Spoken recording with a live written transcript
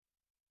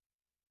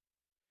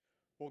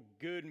Well,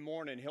 good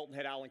morning, Hilton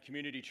Head Island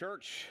Community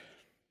Church.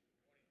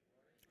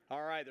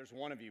 All right, there's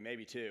one of you,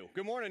 maybe two.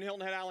 Good morning,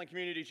 Hilton Head Island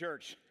Community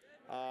Church.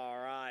 All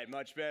right,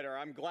 much better.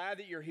 I'm glad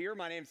that you're here.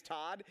 My name's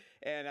Todd,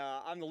 and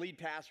I'm the lead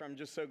pastor. I'm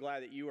just so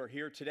glad that you are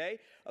here today.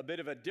 A bit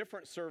of a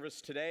different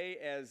service today.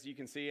 As you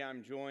can see,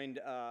 I'm joined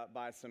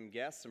by some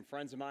guests, some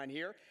friends of mine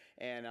here,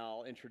 and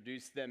I'll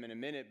introduce them in a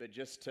minute. But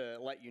just to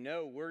let you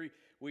know,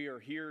 we are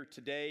here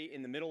today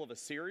in the middle of a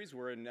series.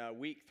 We're in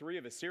week 3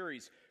 of a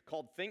series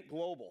called Think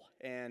Global,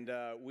 and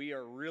we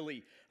are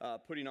really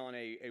putting on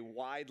a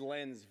wide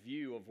lens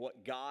view of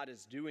what God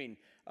is doing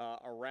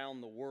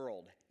around the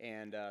world.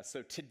 And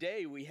so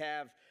today we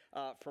have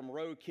from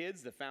Row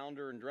Kids, the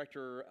founder and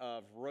director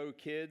of Row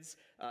Kids,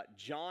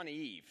 John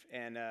Eve.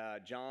 And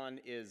John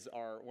is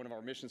one of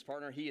our missions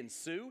partner. He and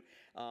Sue.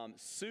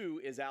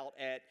 Sue is out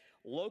at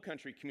Low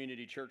Country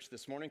Community Church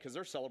this morning because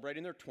they're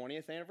celebrating their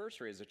 20th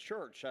anniversary as a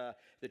church,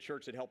 the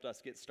church that helped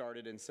us get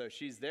started. And so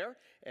she's there.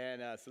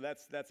 And so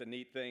that's a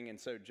neat thing. And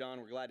so, John,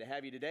 we're glad to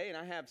have you today. And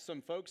I have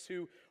some folks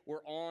who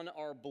were on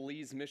our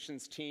Belize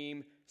Missions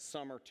Team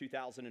summer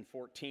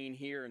 2014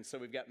 here. And so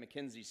we've got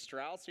Mackenzie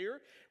Strauss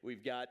here.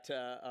 We've got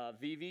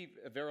Vivi,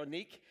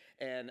 Veronique,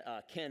 and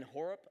Ken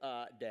Horup,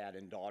 dad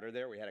and daughter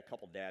there. We had a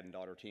couple dad and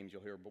daughter teams.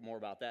 You'll hear more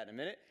about that in a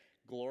minute.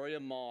 Gloria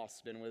Moss,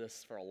 been with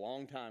us for a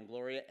long time,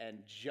 Gloria, and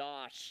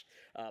Josh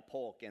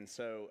Polk. And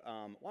so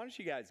why don't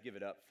you guys give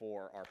it up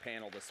for our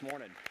panel this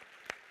morning.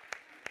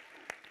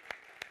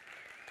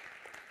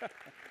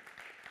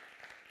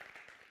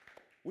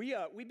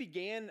 We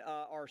began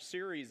our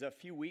series a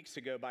few weeks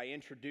ago by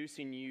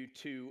introducing you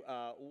to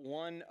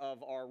one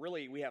of our,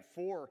 we have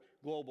 4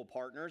 global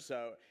partners,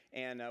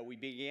 and we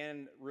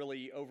began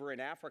really over in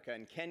Africa,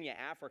 in Kenya,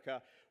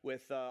 Africa,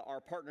 with our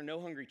partner No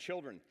Hungry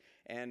Children.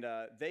 And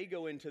they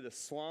go into the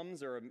slums.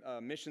 They're a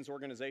missions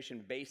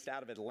organization based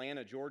out of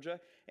Atlanta, Georgia,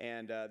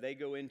 and they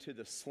go into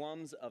the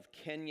slums of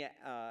Kenya,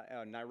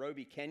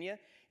 Nairobi, Kenya,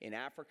 in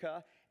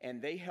Africa, and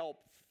they help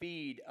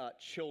feed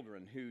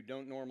children who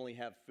don't normally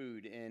have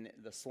food in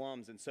the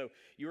slums. And so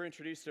you were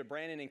introduced to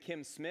Brandon and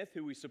Kim Smith,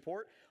 who we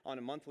support on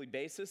a monthly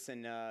basis,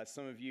 and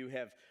some of you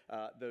have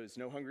those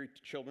No Hungry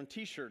Children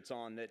t-shirts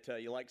on that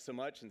you like so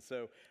much, and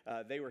so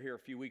they were here a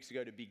few weeks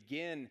ago to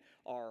begin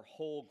our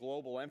whole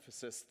global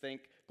emphasis,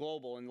 Think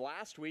Global. And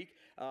last week,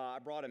 I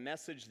brought a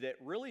message that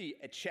really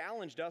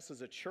challenged us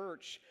as a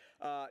church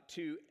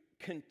to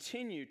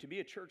continue to be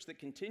a church that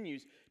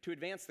continues to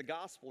advance the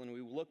gospel. And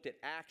we looked at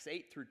Acts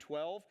 8 through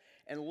 12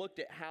 and looked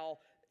at how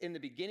in the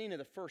beginning of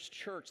the first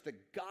church, the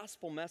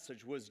gospel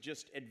message was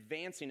just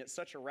advancing at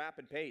such a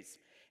rapid pace.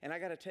 And I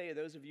got to tell you,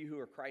 those of you who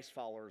are Christ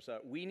followers,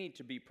 we need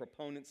to be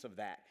proponents of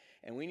that.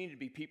 And we need to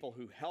be people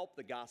who help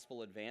the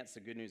gospel advance,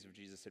 the good news of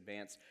Jesus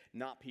advance,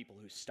 not people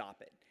who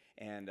stop it.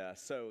 And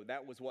so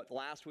that was what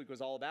last week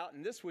was all about.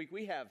 And this week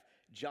we have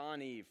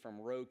John Eve from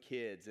Row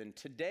Kids. And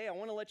today I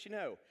want to let you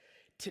know,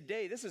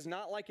 today, this is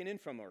not like an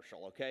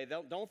infomercial, okay?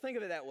 Don't think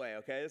of it that way,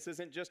 okay? This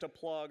isn't just a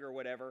plug or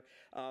whatever.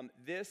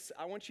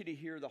 I want you to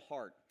hear the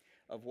heart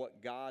of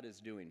what God is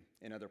doing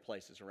in other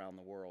places around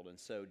the world. And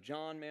so,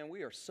 John, man,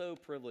 we are so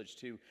privileged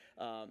to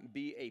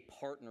be a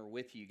partner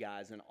with you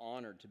guys and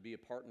honored to be a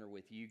partner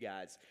with you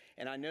guys.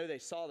 And I know they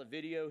saw the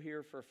video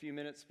here for a few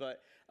minutes,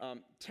 but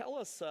tell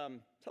us a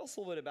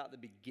little bit about the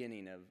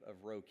beginning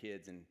of Row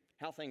Kids and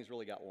how things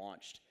really got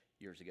launched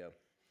years ago.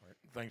 All right.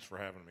 Thanks for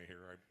having me here.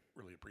 I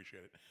really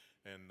appreciate it.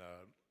 And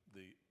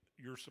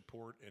your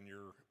support and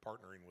your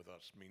partnering with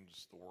us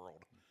means the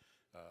world,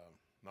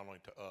 not only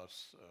to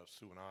us,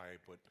 Sue and I,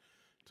 but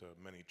to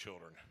many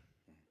children.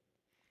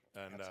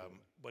 And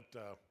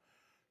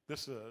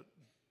this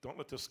don't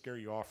let this scare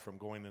you off from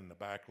going in the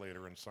back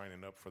later and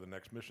signing up for the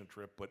next mission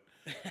trip. But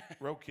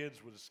Row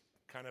Kids was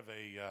kind of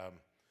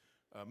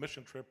a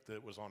mission trip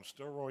that was on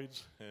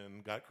steroids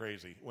and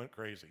went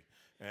crazy,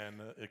 and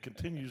it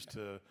continues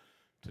to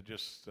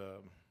just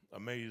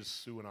amaze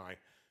Sue and I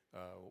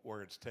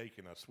where it's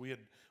taken us.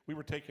 We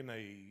were taking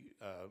a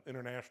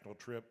international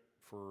trip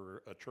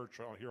for a church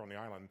here on the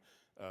island,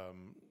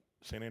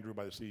 St. Andrew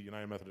by the Sea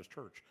United Methodist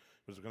Church.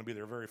 It was going to be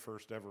their very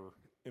first ever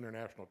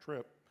international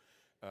trip,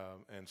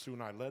 and Sue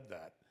and I led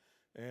that.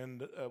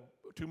 And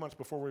 2 months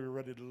before we were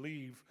ready to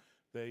leave,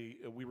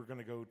 we were going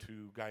to go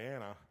to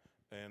Guyana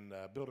and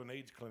build an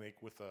AIDS clinic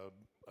with a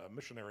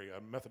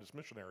Methodist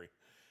missionary,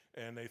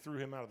 and they threw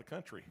him out of the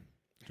country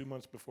 2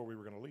 months before we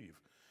were going to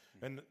leave.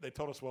 And they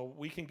told us, well,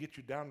 we can get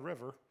you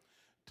downriver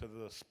to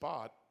the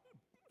spot,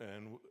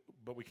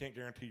 but we can't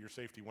guarantee your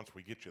safety once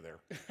we get you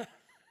there.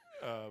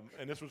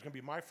 And this was going to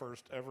be my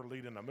first ever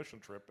leading a mission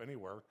trip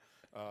anywhere.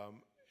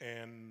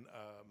 And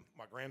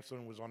my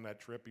grandson was on that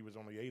trip. He was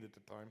only 8 at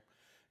the time.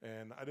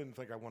 And I didn't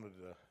think I wanted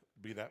to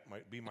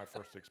be my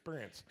first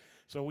experience.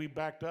 So we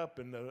backed up,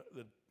 and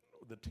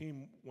the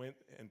team went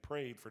and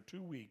prayed for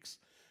 2 weeks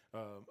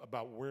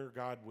about where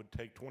God would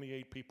take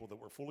 28 people that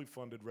were fully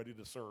funded, ready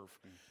to serve.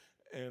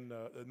 And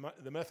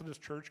the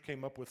Methodist Church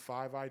came up with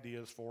 5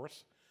 ideas for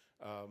us,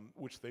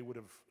 which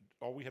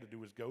all we had to do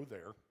was go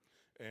there,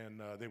 and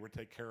they would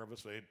take care of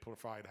us. They'd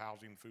provide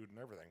housing, food, and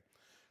everything.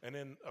 And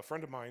then a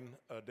friend of mine,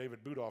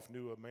 David Budoff,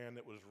 knew a man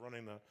that was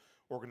running an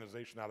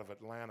organization out of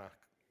Atlanta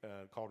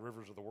called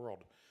Rivers of the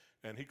World.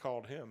 And he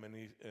called him,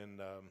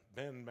 and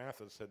Ben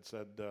Mathis had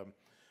said,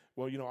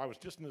 well, I was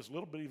just in this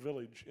little bitty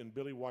village in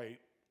Billy White.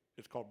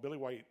 It's called Billy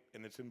White,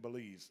 and it's in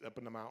Belize, up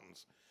in the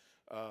mountains.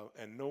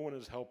 And no one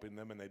is helping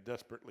them, and they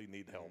desperately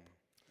need help.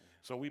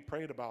 So we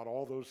prayed about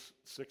all those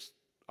 6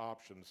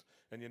 options,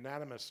 and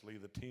unanimously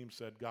the team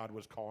said God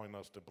was calling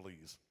us to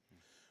Belize.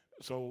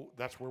 So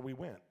that's where we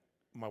went.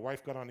 My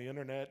wife got on the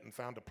internet and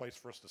found a place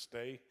for us to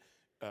stay.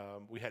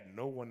 We had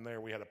no one there.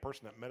 We had a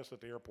person that met us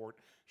at the airport,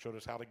 showed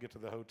us how to get to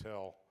the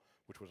hotel,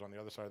 which was on the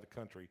other side of the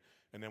country,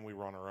 and then we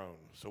were on our own.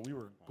 So we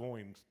were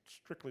going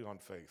strictly on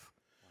faith.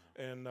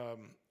 And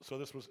so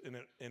this was,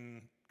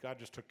 and God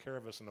just took care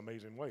of us in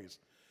amazing ways.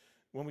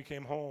 When we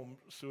came home,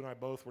 Sue and I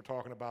both were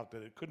talking about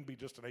that it couldn't be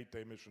just an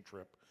 8-day mission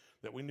trip,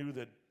 that we knew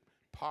that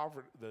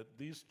that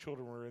these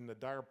children were in the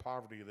dire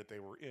poverty that they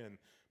were in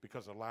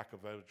because of lack of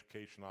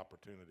education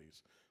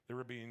opportunities. They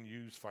were being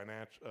used for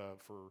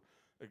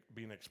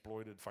being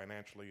exploited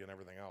financially and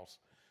everything else.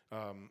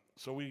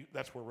 So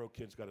that's where Row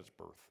Kids got its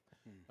birth.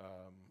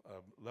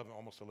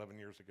 11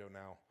 years ago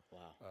now. Wow.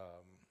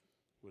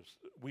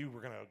 We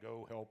were going to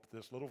go help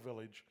this little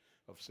village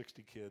of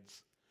 60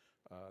 kids.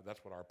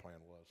 That's what our plan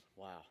was.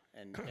 Wow.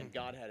 And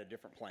God had a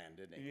different plan,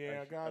 didn't he?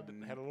 Yeah, God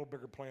had a little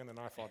bigger plan than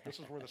I thought. This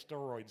is where the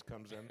steroids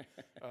comes in.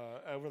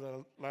 Over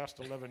the last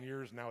 11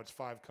 years, now it's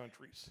 5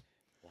 countries.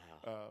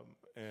 Wow.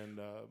 And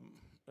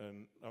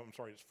I'm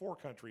sorry, it's 4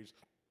 countries,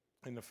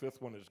 and the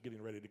 5th one is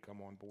getting ready to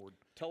come on board.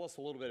 Tell us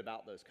a little bit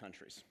about those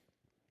countries.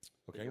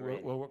 Okay,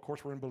 well, of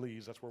course, we're in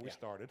Belize. That's where we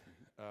started.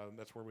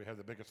 That's where we have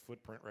the biggest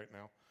footprint right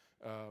now.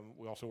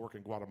 We also work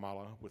in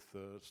Guatemala with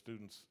the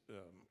students,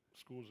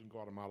 schools in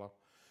Guatemala,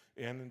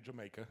 and in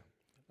Jamaica,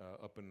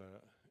 up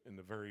in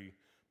the very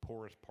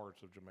poorest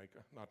parts of Jamaica,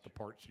 not the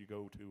parts you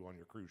go to on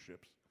your cruise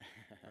ships.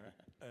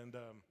 Right?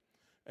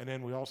 And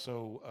then we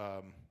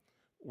also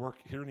work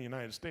here in the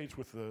United States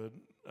with the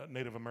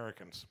Native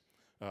Americans,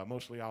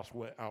 mostly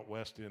out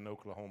west in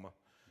Oklahoma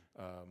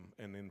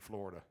and in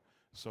Florida.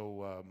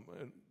 So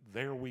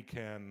there we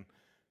can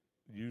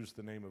use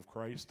the name of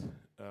Christ.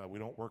 We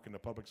don't work in the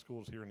public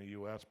schools here in the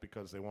U.S.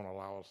 because they won't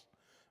allow us,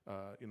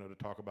 to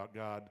talk about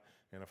God.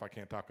 And if I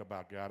can't talk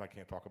about God, I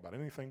can't talk about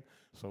anything.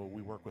 So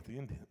we work with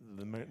the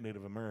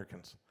Native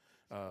Americans.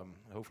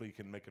 Hopefully you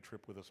can make a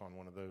trip with us on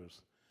one of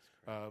those.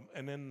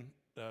 And then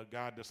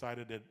God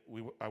decided that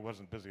I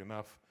wasn't busy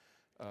enough,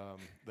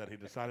 that he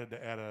decided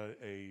to add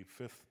a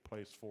 5th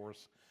place for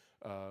us,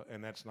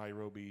 and that's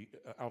Nairobi,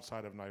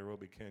 outside of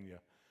Nairobi, Kenya.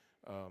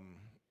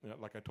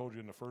 Like I told you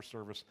in the first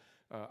service,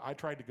 I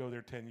tried to go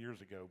there 10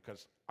 years ago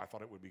because I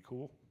thought it would be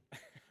cool,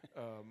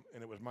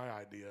 and it was my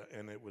idea,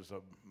 and it was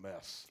a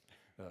mess.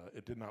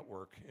 It did not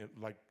work.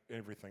 Like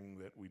everything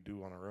that we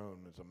do on our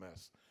own is a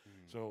mess.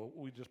 So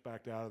we just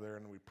backed out of there,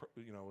 and we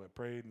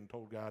prayed and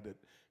told God that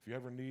if you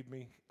ever need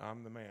me,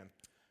 I'm the man.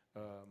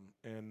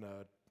 And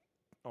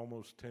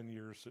almost 10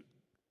 years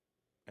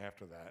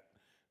after that,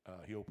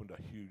 he opened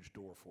a huge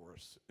door for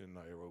us in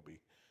Nairobi.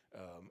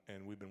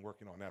 And we've been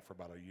working on that for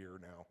about a year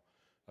now,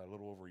 a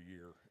little over a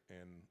year.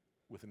 And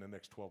within the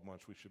next 12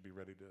 months, we should be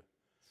ready to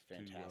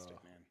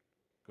fantastic, man.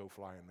 Go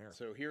fly in there.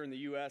 So here in the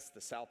U.S., the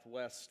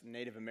Southwest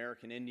Native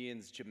American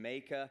Indians,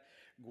 Jamaica,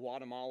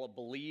 Guatemala,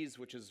 Belize,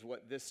 which is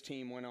what this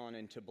team went on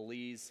into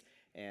Belize,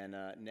 and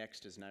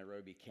next is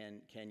Nairobi,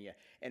 Kenya.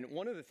 And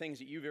one of the things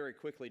that you very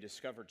quickly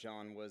discovered,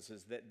 John,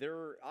 is that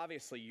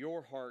obviously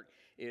your heart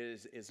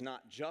is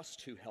not just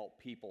to help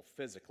people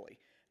physically.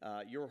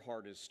 Your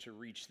heart is to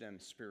reach them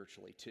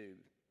spiritually too.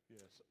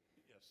 Yes.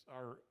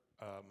 Our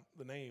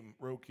the name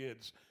Row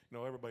Kids.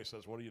 Everybody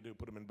says, "What do you do?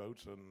 Put them in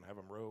boats and have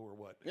them row, or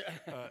what?"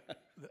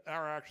 The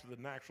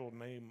actual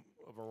name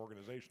of our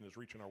organization is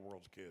Reaching Our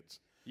World's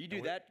Kids. You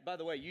do that, by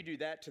the way. You do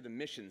that to the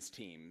missions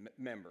team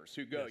members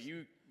who go. Yes.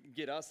 You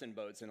get us in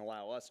boats and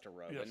allow us to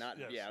row, yes, but not.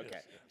 Yes, yeah, okay.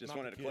 Yes. Just not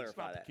wanted to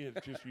clarify not that. The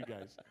kids, just you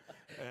guys.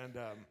 And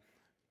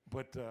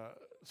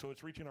so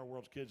it's Reaching Our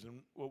World's Kids,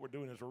 and what we're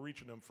doing is we're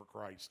reaching them for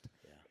Christ,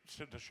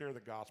 to share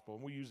the gospel.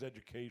 And we use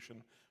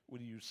education, we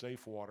use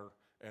safe water,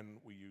 and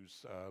we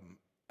use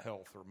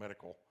health or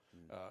medical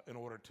in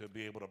order to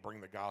be able to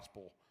bring the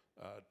gospel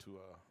to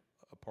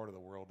a part of the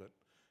world that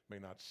may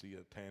not see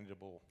a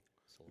tangible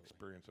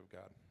experience of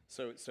God.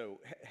 So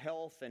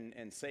health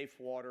and safe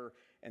water,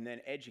 and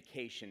then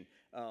education.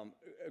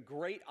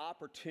 Great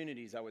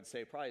opportunities, I would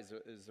say, probably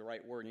is the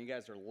right word. And you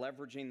guys are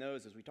leveraging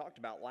those, as we talked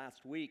about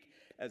last week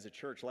as a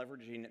church,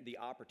 leveraging the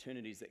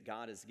opportunities that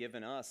God has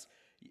given us.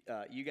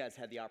 You guys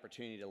had the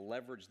opportunity to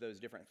leverage those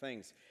different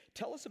things.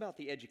 Tell us about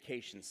the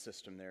education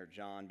system there,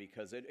 John,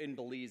 because in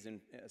Belize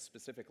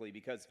specifically,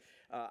 because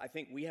I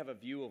think we have a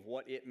view of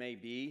what it may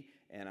be,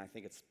 and I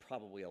think it's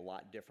probably a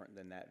lot different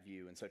than that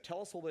view. And so tell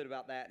us a little bit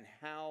about that and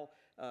how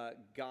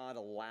God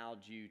allowed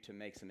you to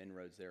make some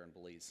inroads there in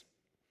Belize.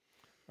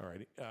 All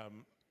right.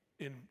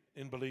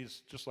 In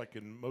Belize, just like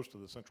in most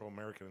of the Central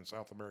American and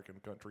South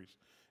American countries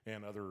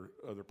and other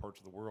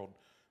parts of the world,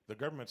 the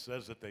government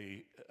says that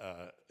they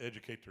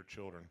educate their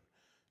children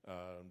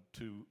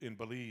In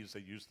Belize,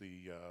 they use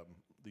the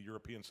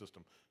European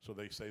system, so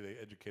they say they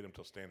educate them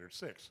till standard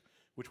 6,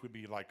 which would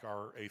be like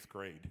our 8th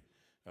grade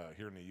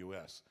here in the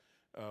U.S.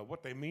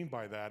 What they mean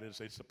by that is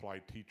they supply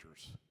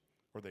teachers,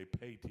 or they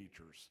pay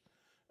teachers,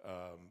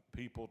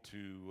 people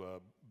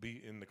to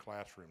be in the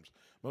classrooms.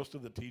 Most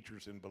of the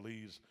teachers in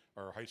Belize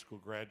are high school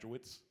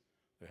graduates.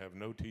 They have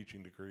no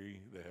teaching degree.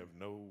 They have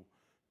no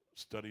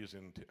studies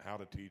in how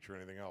to teach or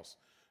anything else.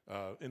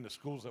 In the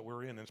schools that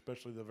we're in,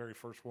 especially the very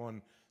first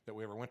one that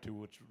we ever went to,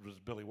 which was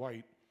Billy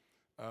White,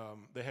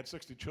 they had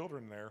 60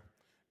 children there,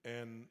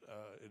 and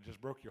it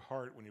just broke your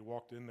heart when you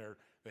walked in there.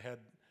 They had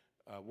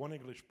one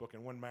English book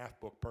and one math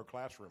book per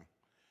classroom,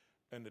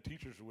 and the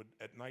teachers would,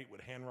 at night,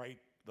 would handwrite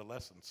the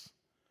lessons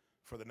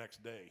for the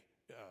next day.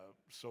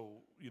 So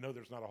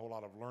there's not a whole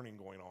lot of learning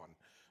going on.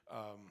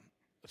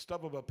 A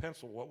stub of a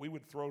pencil, what we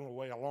would throw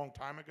away a long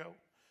time ago,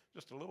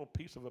 just a little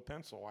piece of a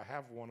pencil. I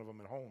have one of them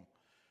at home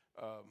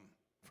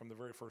from the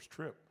very first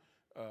trip.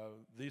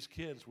 These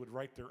kids would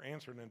write their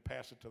answer and then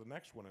pass it to the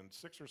next one, and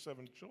 6 or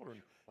 7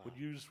 children would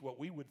use what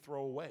we would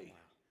throw away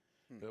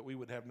that we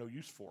would have no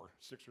use for.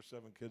 6 or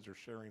 7 kids are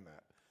sharing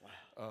that.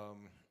 Wow.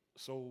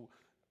 So,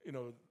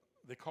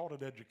 they called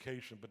it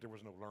education, but there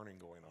was no learning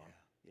going on.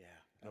 Yeah,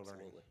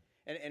 absolutely.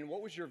 And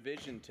what was your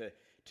vision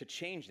to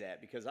change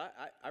that? Because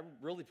I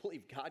really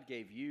believe God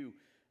gave you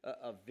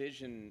a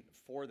vision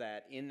for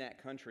that in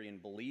that country, in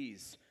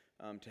Belize,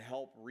 to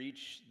help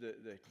reach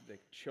the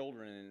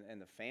children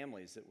and the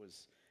families. That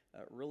was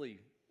really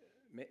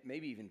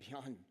maybe even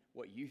beyond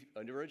what you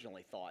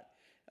originally thought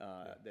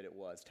that it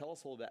was. Tell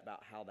us a little bit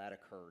about how that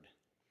occurred.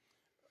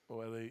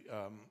 Well,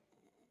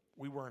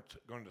 we weren't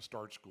going to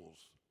start schools.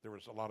 There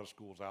was a lot of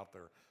schools out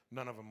there.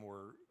 None of them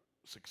were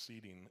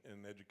succeeding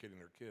in educating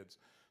their kids.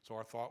 So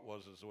our thought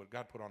was what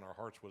God put on our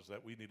hearts was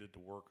that we needed to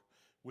work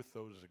with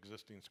those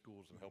existing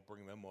schools and help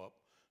bring them up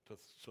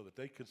so that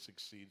they could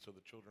succeed, so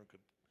the children could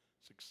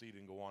succeed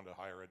and go on to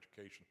higher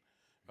education.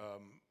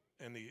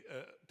 And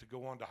to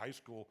go on to high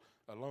school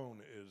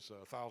alone is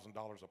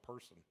 $1,000 a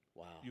person.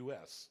 Wow.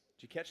 U.S.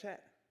 Did you catch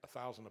that?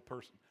 $1,000 a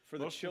person. For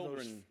the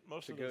children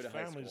to go to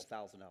high school,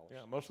 $1,000. Yeah,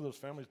 most of those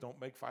families don't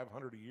make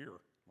 $500 a year.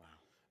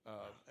 Wow.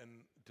 And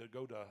to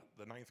go to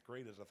the 9th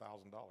grade is $1,000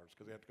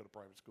 because they have to go to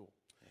private school.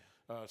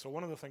 Yeah. So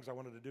one of the things I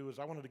wanted to do is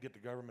I wanted to get the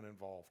government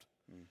involved,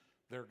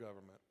 their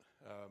government.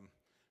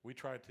 We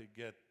tried to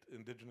get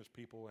indigenous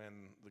people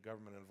and the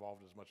government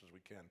involved as much as we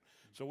can.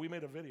 So we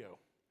made a video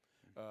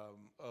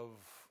of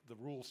the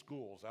rural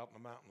schools out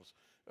in the mountains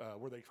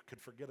where they could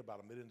forget about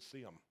them. They didn't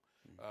see them,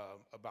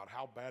 about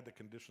how bad the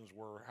conditions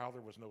were, how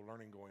there was no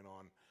learning going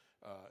on,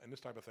 and this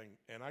type of thing.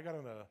 And I got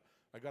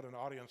an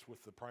audience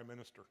with the Prime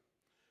Minister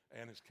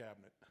and his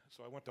cabinet.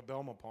 So I went to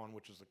Belmopan,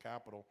 which is the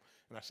capital,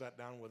 and I sat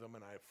down with him,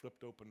 and I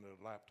flipped open the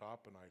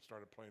laptop, and I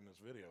started playing this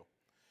video.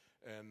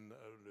 And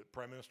the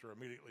Prime Minister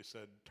immediately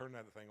said, "Turn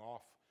that thing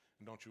off,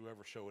 and don't you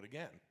ever show it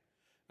again."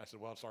 I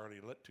said, "Well, it's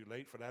already too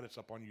late for that. It's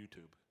up on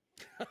YouTube."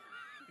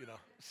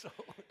 So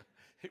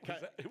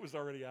it was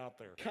already out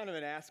there. Kind of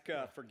an ask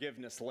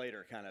forgiveness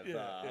later kind of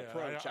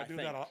approach, I think.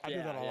 I do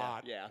that a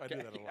lot. Yeah, I do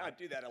that a lot. I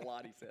do that a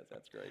lot, he says.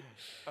 That's great.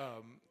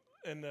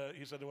 And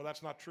he said, "Well,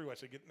 that's not true." I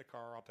said, "Get in the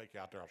car. I'll take you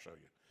out there. I'll show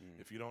you.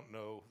 If you don't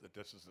know that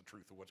this is the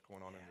truth of what's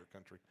going on in your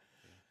country."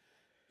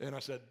 And I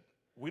said,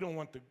 "We don't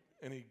want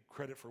any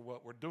credit for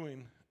what we're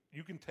doing.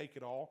 You can take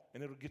it all,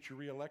 and it'll get you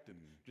reelected.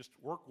 Just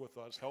work with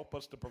us. Help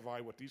us to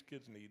provide what these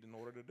kids need in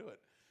order to do it."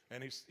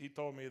 And he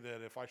told me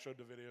that if I showed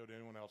the video to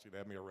anyone else, he'd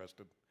have me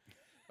arrested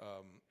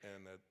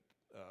and that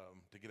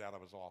to get out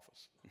of his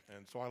office.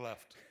 And so I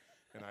left,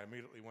 and I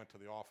immediately went to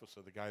the office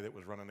of the guy that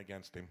was running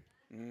against him.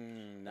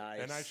 Nice.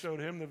 And I showed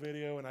him the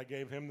video, and I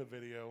gave him the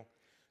video.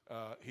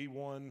 He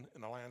won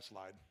in a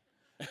landslide.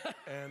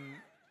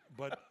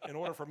 But in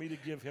order for me to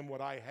give him what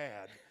I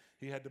had,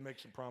 he had to make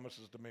some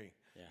promises to me.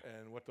 Yeah.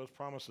 And what those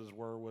promises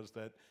was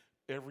that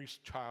every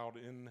child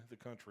in the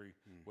country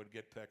would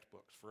get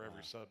textbooks for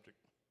every subject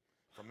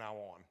from now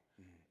on.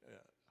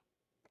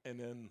 And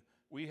then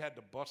we had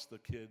to bus the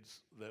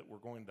kids that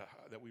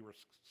we were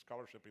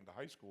scholarshiping to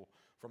high school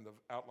from the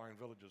outlying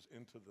villages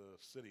into the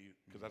city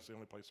because that's the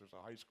only place there's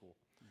a high school.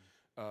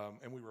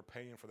 And we were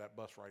paying for that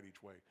bus ride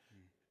each way.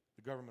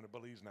 The government of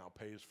Belize now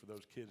pays for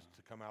those kids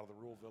to come out of the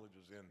rural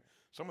villages in.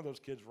 Some of those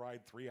kids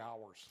ride 3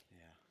 hours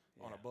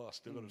on a bus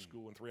to go to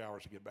school and 3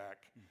 hours to get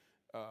back.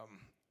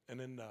 And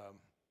then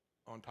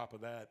on top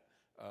of that,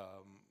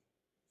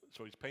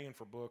 so he's paying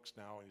for books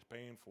now, and he's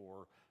paying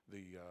for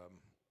the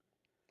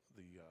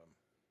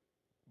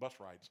bus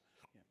rides.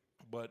 Yeah.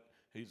 But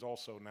he's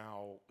also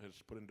now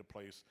has put into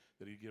place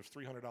that he gives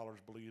 $300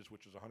 Belize,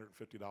 which is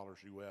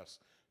 $150 U.S.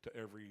 to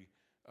every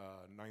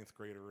 9th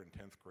grader and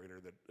 10th grader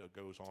that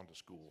goes on to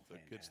school,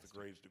 that gets the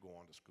grades to go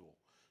on to school.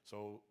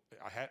 So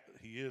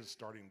he is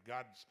starting.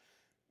 God's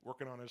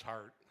working on his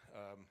heart.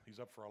 He's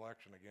up for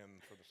election again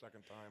for the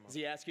second time. Does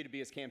he ask you to be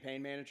his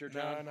campaign manager,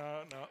 John?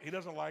 No. He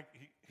doesn't like.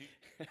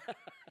 I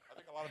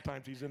think a lot of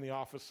times he's in the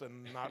office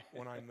and not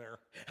when I'm there.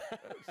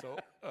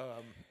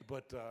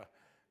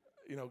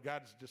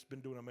 God's just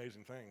been doing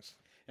amazing things.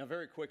 Now,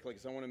 very quickly,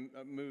 because I want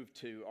to move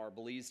to our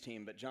Belize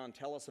team, but John,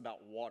 tell us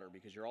about water,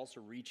 because you're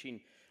also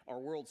reaching our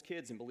world's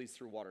kids in Belize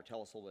through water.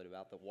 Tell us a little bit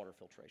about the water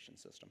filtration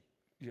system.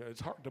 Yeah, it's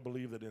hard to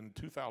believe that in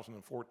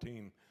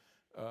 2014,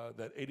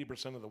 that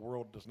 80% of the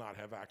world does not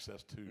have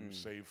access to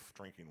safe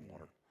drinking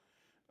water.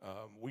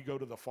 We go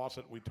to the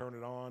faucet, we turn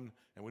it on,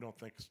 and we don't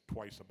think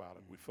twice about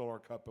it. We fill our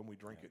cup and we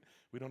drink it.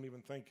 We don't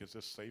even think, is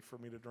this safe for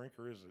me to drink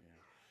or is it?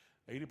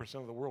 80%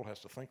 of the world has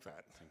to think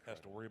that, has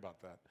to worry about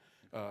that.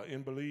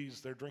 In Belize,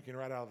 they're drinking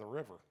right out of the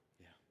river.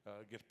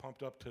 It gets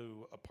pumped up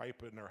to a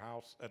pipe in their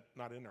house,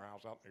 not in their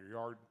house, out in their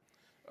yard,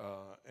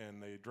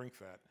 and they drink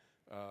that.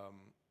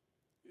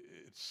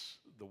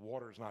 The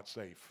water is not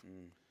safe.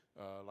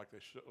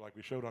 Like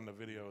we showed on the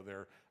video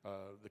there,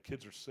 the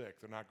kids are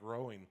sick. They're not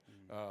growing.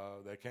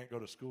 They can't go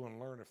to school and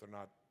learn if they're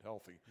not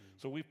healthy.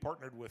 So we've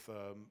partnered with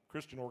a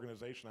Christian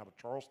organization out of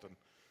Charleston,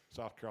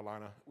 South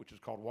Carolina, which is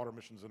called Water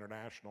Missions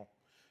International.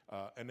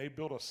 And they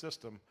built a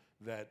system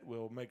that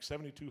will make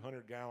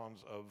 7,200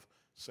 gallons of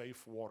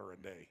safe water a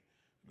day.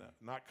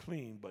 Not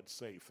clean, but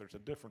safe. There's a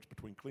difference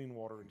between clean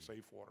water and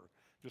safe water.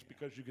 Just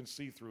because you can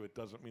see through it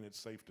doesn't mean it's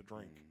safe to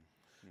drink.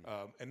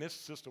 And this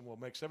system will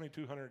make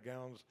 7,200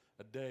 gallons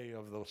a day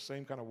of the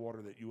same kind of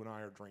water that you and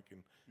I are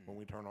drinking when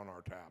we turn on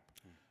our tap.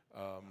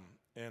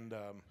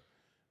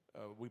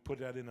 We put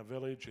that in a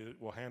village.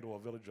 It will handle a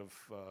village of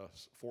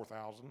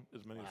 4,000,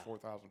 as many as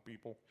 4,000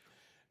 people.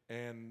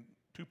 And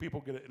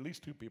at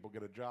least two people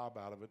get a job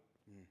out of it.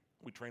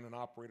 We train an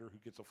operator who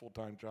gets a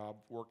full-time job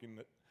working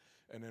it.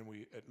 And then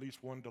at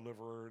least one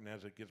deliverer, and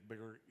as it gets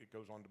bigger, it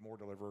goes on to more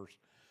deliverers.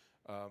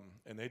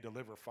 And they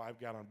deliver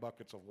 5-gallon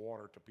buckets of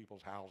water to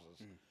people's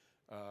houses.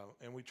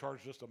 And we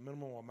charge just a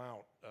minimum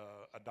amount,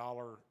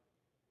 $1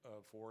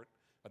 for it,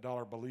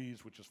 $1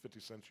 Belize, which is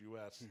 50 cents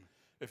US.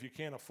 If you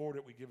can't afford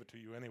it, we give it to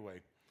you anyway.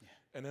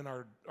 And then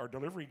our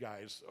delivery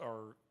guys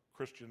are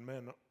Christian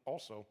men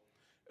also,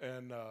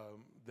 and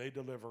they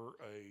deliver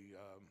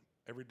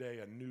every day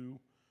a new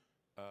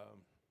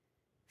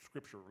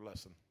scripture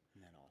lesson.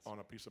 On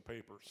a piece of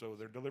paper. So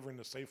they're delivering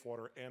the safe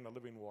water and the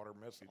living water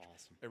message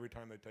every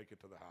time they take it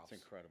to the house.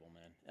 It's incredible,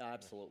 man.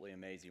 Absolutely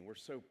amazing. We're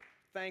so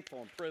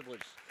thankful and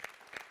privileged,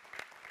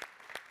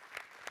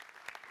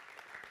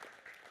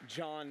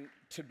 John,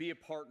 to be a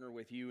partner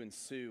with you and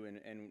Sue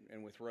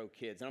and with Row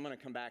Kids. And I'm going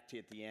to come back to you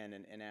at the end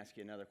and ask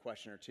you another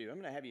question or two. I'm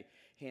going to have you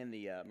hand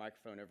the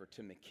microphone over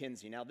to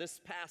Mackenzie. Now, this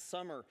past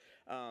summer,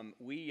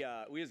 we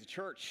as a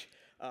church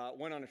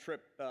went on a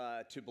trip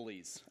to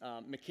Belize.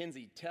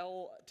 Mackenzie,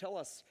 tell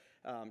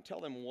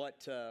them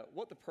what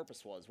the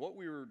purpose was, what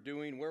we were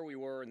doing, where we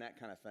were, and that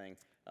kind of thing.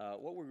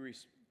 What were we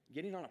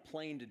getting on a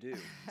plane to do?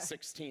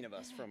 16 of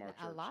us from our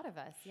church. A lot of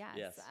us,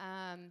 yes.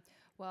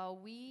 Well,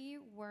 we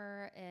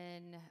were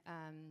in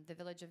the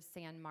village of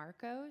San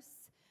Marcos,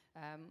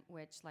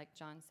 which, like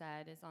John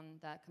said, is on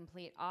the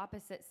complete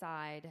opposite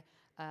side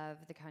of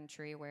the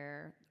country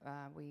where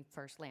we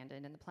first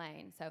landed in the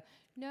plane. So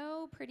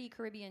no pretty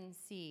Caribbean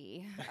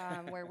Sea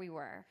where we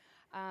were.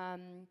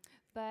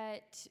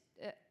 But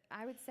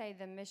I would say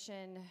the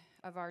mission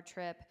of our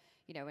trip,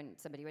 when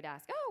somebody would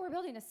ask, oh, we're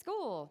building a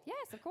school.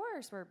 Yes, of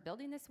course, we're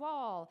building this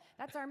wall.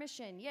 That's our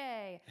mission,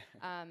 yay.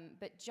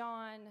 But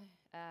John,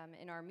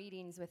 in our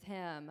meetings with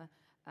him,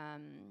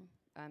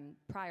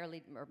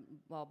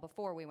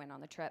 before we went on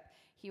the trip,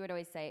 he would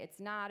always say, it's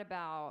not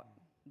about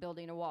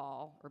building a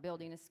wall or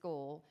building a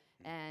school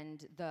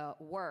and the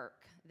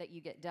work that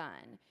you get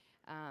done.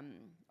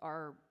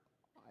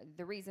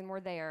 The reason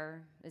we're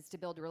there is to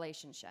build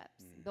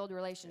relationships,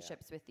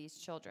 with these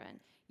children.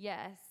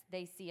 Yes,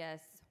 they see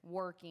us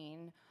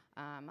working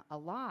a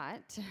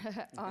lot,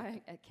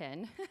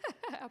 Ken,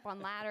 up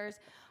on ladders,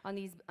 on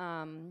these,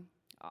 on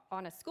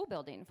a school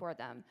building for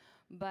them.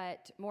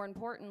 But more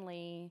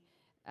importantly,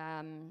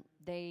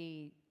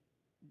 they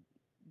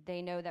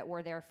know that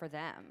we're there for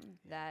them,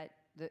 that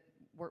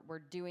we're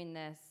doing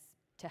this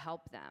to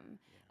help them.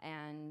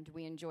 And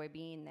we enjoy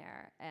being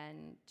there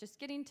and just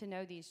getting to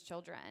know these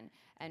children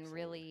and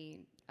really,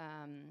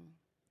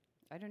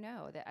 I don't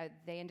know,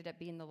 they ended up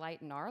being the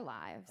light in our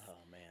lives.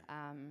 Oh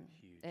man,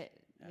 huge.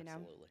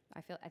 Absolutely.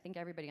 I think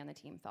everybody on the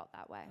team felt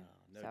that way.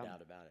 No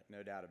doubt about it.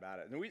 No doubt about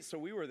it. And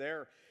we were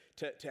there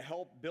to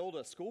help build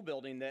a school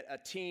building that a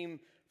team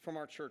from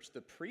our church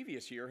the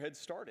previous year had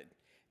started.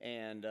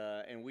 And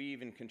we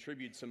even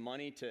contributed some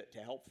money to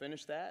help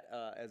finish that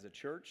as a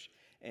church.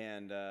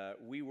 And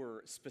we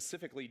were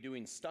specifically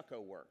doing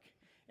stucco work.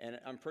 And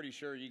I'm pretty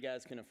sure you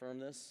guys can affirm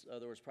this.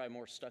 There was probably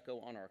more stucco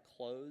on our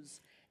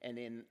clothes and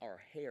in our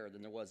hair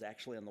than there was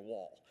actually on the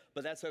wall.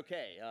 But that's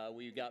okay.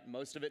 We got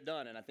most of it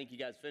done, and I think you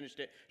guys finished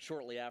it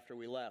shortly after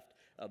we left.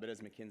 But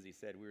as Mackenzie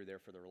said, we were there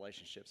for the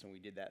relationships, and we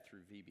did that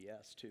through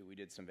VBS, too. We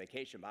did some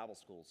vacation Bible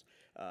schools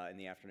in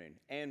the afternoon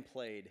and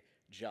played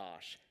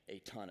Josh a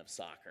ton of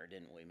soccer,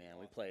 didn't we, man?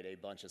 We played a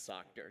bunch of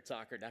soccer,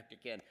 Dr.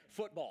 Ken,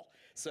 football.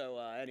 So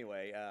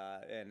anyway,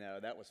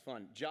 that was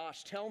fun.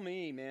 Josh, tell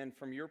me, man,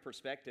 from your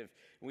perspective,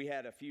 we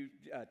had a few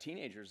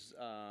teenagers,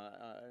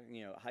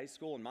 high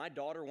school, and my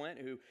daughter went,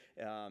 who,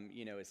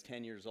 is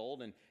 10 years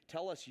old. And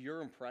tell us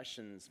your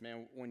impressions,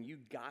 man, when you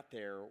got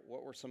there.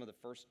 What were some of the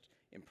first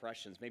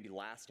impressions, maybe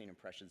lasting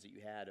impressions that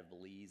you had of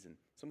Belize and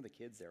some of the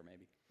kids there,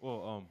 maybe?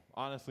 Well,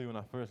 honestly, when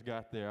I first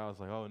got there, I was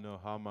like, "Oh no,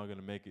 how am I going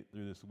to make it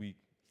through this week?"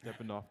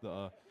 Stepping off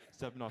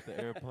the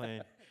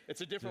airplane.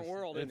 It's a different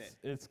world, isn't it?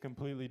 It's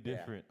completely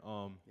different.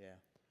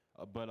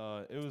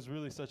 Yeah. It was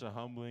really such a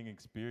humbling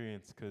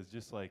experience, because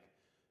just like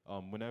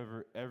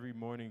whenever every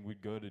morning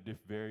we'd go to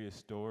various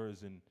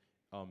stores, and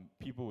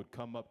people would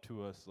come up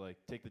to us, like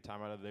take the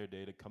time out of their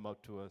day to come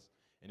up to us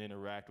and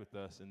interact with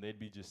us, and they'd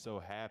be just so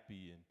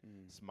happy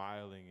and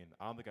smiling. And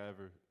I don't think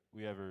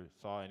we ever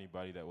saw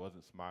anybody that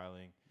wasn't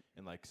smiling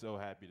and like so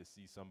happy to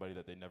see somebody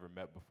that they never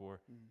met before.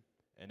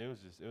 And it was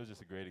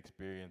just a great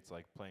experience,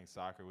 like playing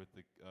soccer with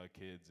the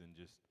kids and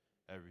just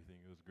everything.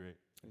 It was great.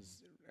 It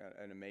was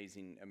an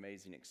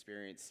amazing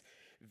experience.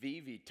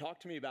 Vivi, talk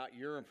to me about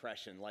your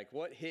impression. Like,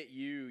 what hit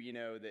you,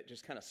 that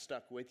just kind of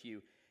stuck with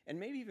you? And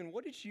maybe even,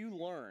 what did you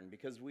learn?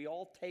 Because we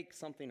all take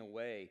something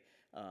away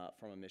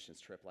from a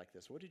missions trip like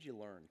this. What did you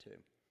learn, too?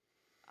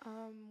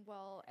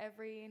 Well,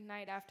 every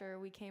night after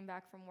we came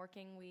back from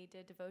working, we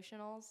did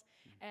devotionals,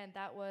 and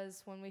that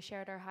was when we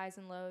shared our highs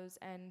and lows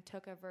and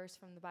took a verse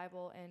from the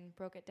Bible and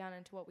broke it down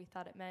into what we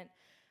thought it meant.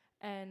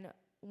 And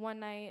one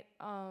night,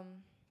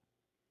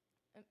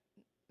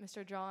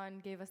 Mr. John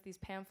gave us these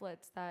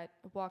pamphlets that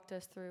walked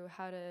us through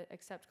how to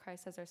accept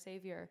Christ as our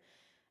Savior.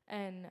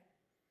 And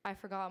I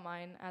forgot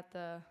mine at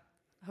the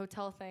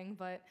hotel thing,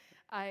 but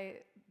I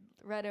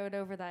read it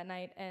over that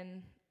night,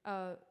 and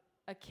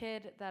a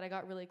kid that I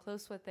got really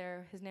close with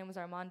there, his name was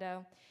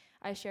Armando.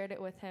 I shared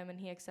it with him, and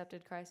he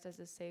accepted Christ as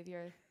his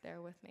Savior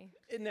there with me.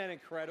 Isn't that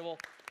incredible?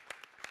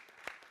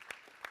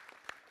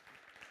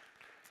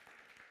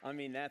 I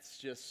mean, that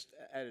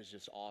is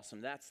just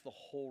awesome. That's the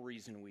whole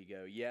reason we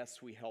go.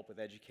 Yes, we help with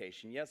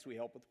education. Yes, we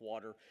help with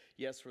water.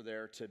 Yes, we're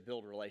there to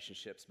build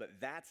relationships. But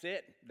that's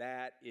it.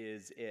 That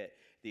is it.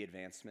 The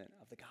advancement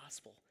of the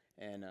gospel.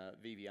 And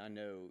Vivi, I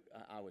know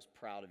I was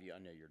proud of you. I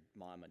know your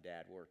mom and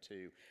dad were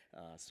too.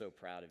 So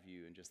proud of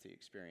you and just the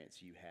experience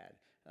you had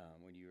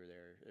when you were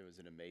there. It was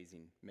an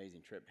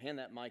amazing trip. Hand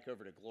that mic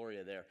over to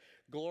Gloria there.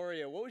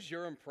 Gloria, what was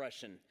your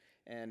impression?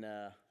 And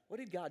what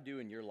did God do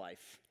in your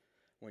life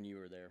when you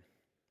were there?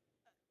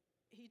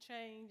 He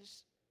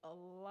changed a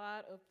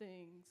lot of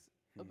things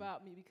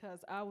about me,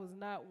 because I was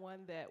not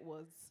one that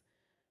was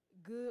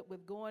good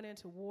with going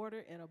into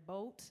water in a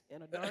boat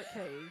in a dark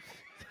cave.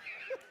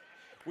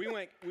 We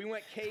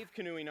went cave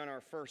canoeing on our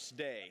first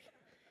day,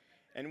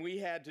 and we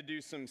had to do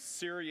some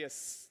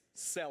serious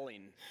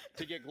selling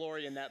to get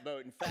Gloria in that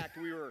boat. In fact,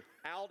 we were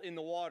out in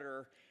the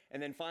water,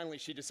 and then finally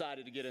she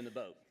decided to get in the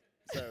boat.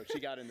 So she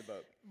got in the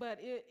boat. But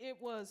it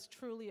was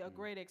truly a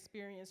great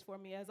experience for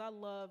me. As I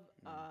love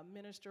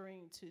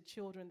ministering to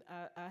children,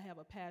 I have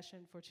a passion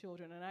for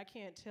children, and I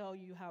can't tell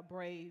you how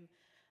brave.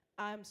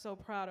 I'm so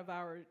proud of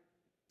our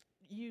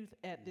youth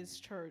at this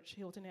church,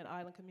 Hilton Head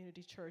Island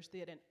Community Church. They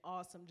did an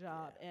awesome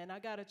job, and I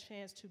got a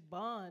chance to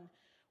bond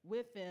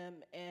with them,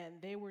 and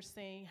they were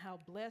saying how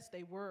blessed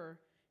they were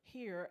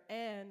here,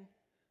 and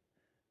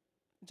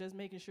just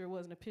making sure it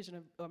wasn't a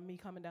picture of me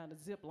coming down the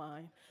zip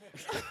line.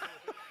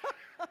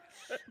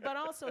 But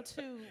also,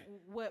 too,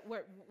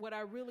 what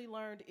I really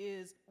learned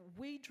is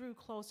we drew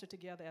closer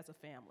together as a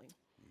family.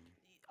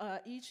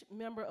 Each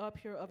member up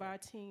here of our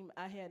team,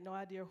 I had no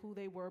idea who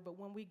they were, but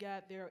when we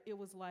got there, it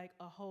was like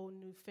a whole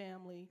new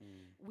family.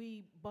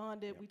 We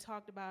bonded, we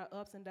talked about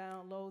ups and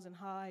downs, lows and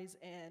highs,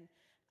 and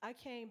I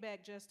came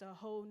back just a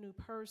whole new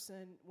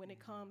person when it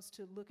comes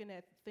to looking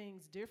at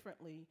things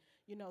differently.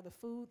 You know, the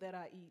food that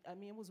I eat. I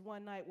mean, it was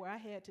one night where I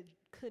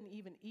couldn't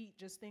even eat,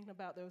 just thinking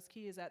about those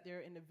kids out there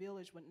in the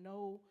village with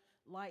no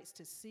lights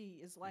to see.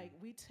 It's like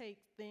we take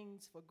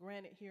things for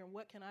granted here, and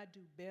what can I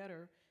do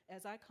better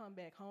as I come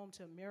back home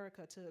to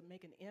America to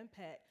make an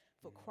impact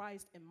for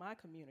Christ in my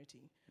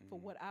community, for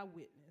what I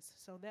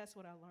witnessed. So that's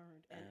what I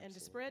learned. And to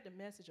spread the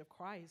message of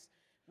Christ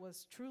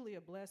was truly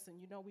a blessing.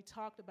 You know, we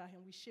talked about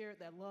him. We shared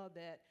that love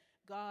that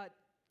God,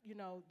 you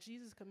know,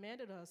 Jesus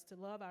commanded us to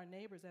love our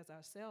neighbors as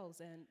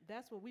ourselves, and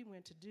that's what we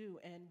went to do,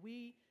 and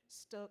we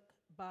stuck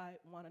by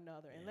one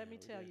another. And let me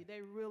tell you,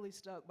 they really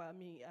stuck by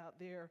me out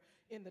there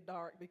in the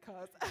dark,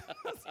 because I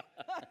was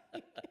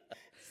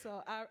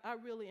so I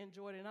really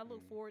enjoyed it, and I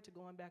look forward to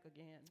going back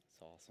again.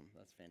 That's awesome.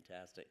 That's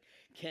fantastic.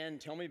 Ken,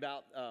 tell me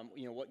about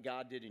what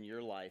God did in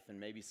your life, and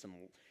maybe some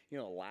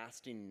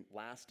lasting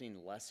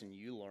lesson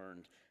you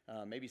learned.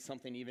 Maybe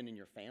something even in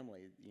your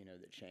family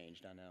that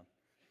changed. I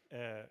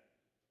know.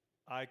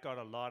 I got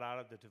a lot out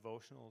of the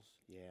devotionals.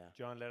 Yeah.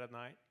 John led at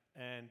night,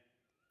 and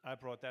I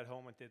brought that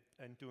home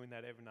and doing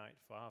that every night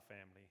for our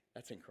family.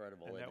 That's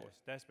incredible. And isn't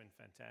that's been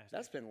fantastic.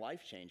 That's been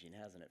life-changing,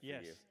 hasn't it, for you?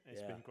 Yes,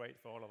 it's been great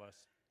for all of us.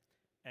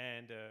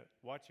 And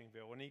watching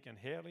Veronique and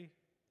Haley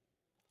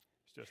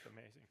It's just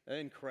amazing.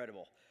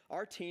 Incredible.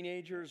 Our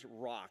teenagers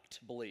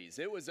rocked Belize.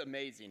 It was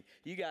amazing.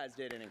 You guys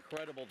did an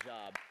incredible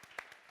job.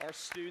 Our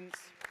students,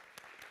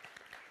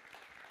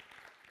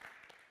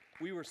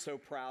 we were so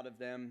proud of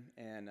them,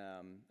 and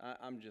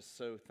I'm just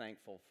so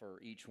thankful for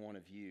each one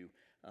of you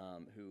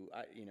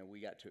we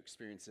got to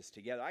experience this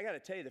together. I got to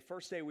tell you, the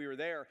first day we were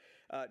there,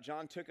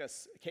 John took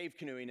us cave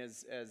canoeing,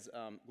 as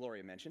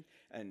Gloria mentioned,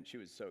 and she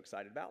was so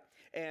excited about.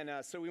 And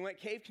so we went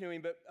cave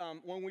canoeing, but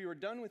when we were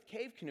done with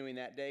cave canoeing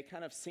that day,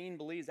 kind of seeing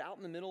Belize out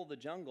in the middle of the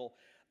jungle,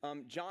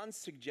 John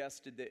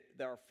suggested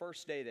that our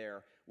first day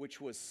there,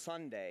 which was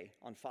Sunday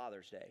on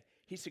Father's Day,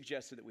 he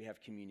suggested that we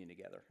have communion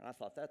together. And I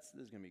thought, this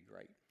is going to be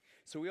great.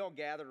 So we all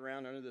gathered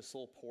around under this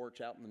little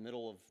porch out in the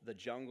middle of the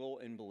jungle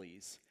in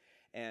Belize,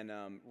 and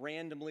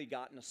randomly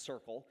got in a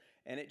circle.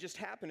 And it just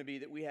happened to be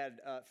that we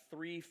had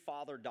 3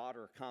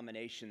 father-daughter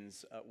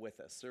combinations with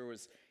us. There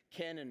was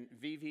Ken and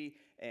Vivi,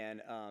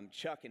 and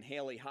Chuck and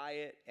Haley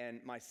Hyatt,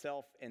 and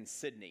myself and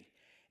Sydney.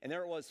 And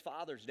there it was,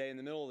 Father's Day in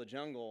the middle of the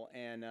jungle,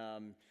 and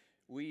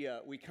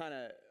we kind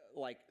of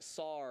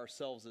saw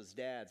ourselves as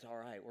dads. All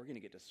right, we're going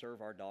to get to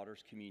serve our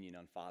daughters communion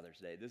on Father's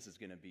Day. This is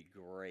going to be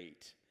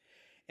great.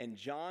 And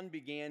John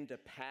began to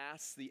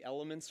pass the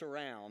elements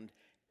around.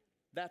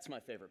 That's my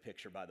favorite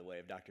picture, by the way,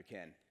 of Dr.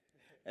 Ken.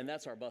 And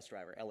that's our bus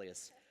driver,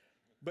 Elias.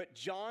 But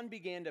John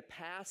began to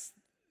pass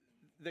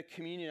the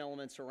communion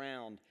elements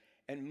around,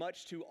 and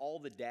much to all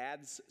the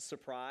dads'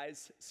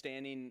 surprise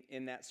standing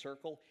in that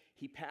circle,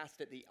 he passed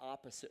it the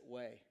opposite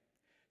way.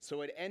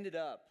 So it ended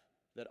up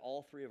that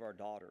all 3 of our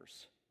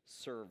daughters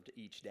served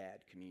each dad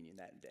communion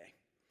that day.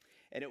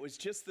 And it was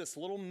just this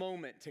little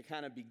moment to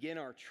kind of begin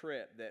our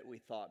trip that we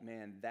thought,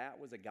 man, that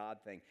was a God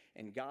thing.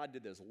 And God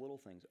did those little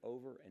things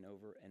over and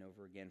over and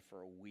over again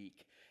for a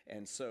week.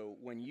 And so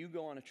when you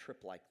go on a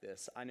trip like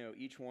this, I know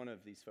each one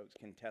of these folks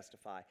can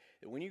testify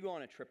that when you go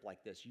on a trip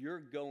like this, you're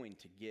going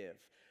to give,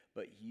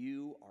 but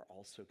you are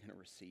also going to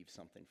receive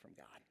something from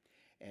God.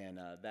 And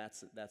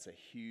that's a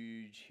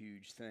huge,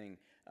 huge thing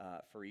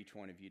for each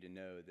one of you to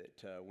know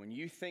that when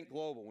you think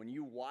global, when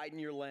you widen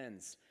your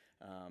lens,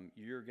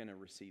 you're going to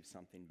receive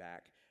something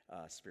back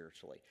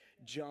spiritually.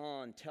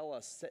 John, tell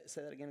us,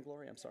 say that again,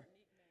 Gloria, I'm sorry.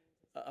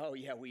 Oh,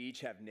 yeah, we each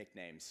have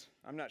nicknames.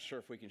 I'm not sure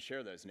if we can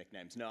share those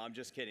nicknames. No, I'm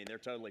just kidding. They're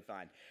totally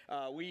fine.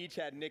 We each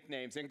had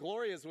nicknames, and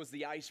Gloria's was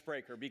the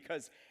icebreaker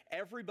because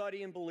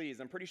everybody in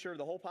Belize, I'm pretty sure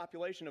the whole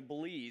population of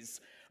Belize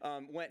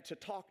went to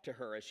talk to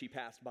her as she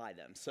passed by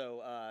them.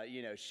 So,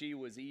 she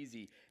was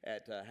easy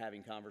at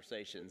having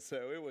conversations.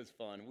 So it was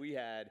fun. We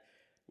had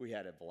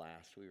a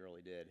blast. We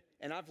really did.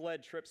 And I've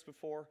led trips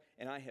before,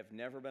 and I have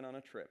never been on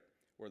a trip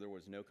where there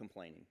was no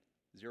complaining.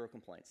 0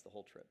 complaints the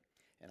whole trip.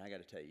 And I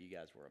got to tell you, you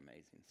guys were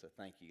amazing. So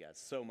thank you guys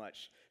so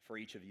much for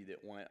each of you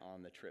that went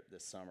on the trip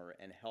this summer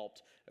and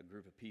helped a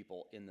group of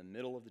people in the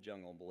middle of the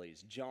jungle in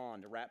Belize.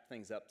 John, to wrap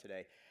things up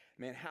today,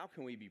 man, how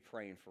can we be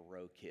praying for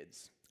Row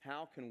Kids?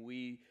 How can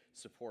we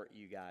support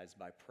you guys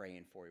by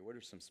praying for you? What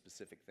are some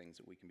specific things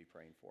that we can be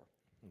praying for?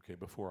 Okay,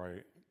 before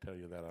I tell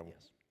you that, I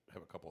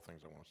have a couple of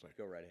things I want to say.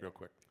 Go right ahead. Real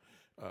quick.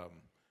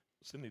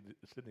 Sydney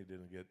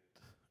didn't get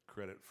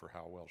credit for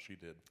how well she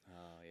did.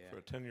 Oh, yeah. For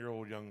a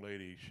 10-year-old young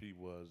lady, she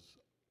was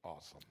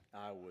awesome.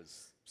 I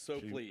was so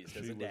pleased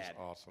as a dad.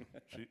 She was awesome.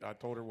 I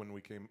told her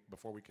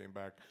before we came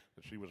back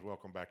that she was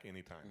welcome back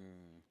anytime,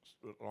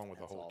 along with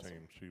the whole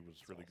team. She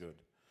was really good.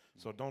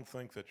 So don't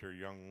think that your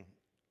younger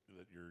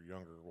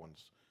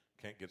ones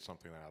can't get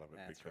something out of it,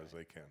 because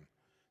they can.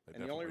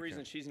 And the only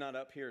reason she's not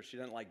up here is she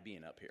doesn't like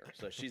being up here.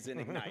 So she's in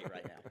Ignite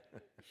right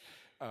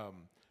now.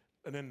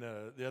 And then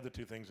the other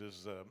 2 things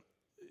is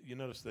you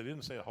notice they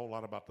didn't say a whole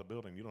lot about the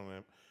building. You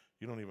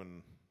don't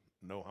even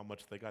know how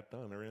much they got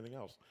done or anything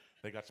else.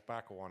 They got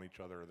spackle on each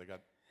other. They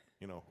got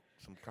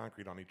some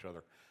concrete on each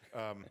other,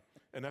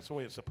 and that's the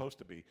way it's supposed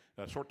to be.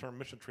 A short-term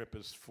mission trip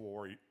is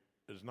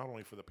not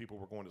only for the people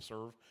we're going to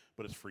serve,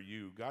 but it's for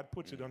you. God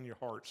puts it on your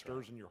heart,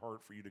 stirs in your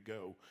heart for you to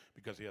go,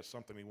 because He has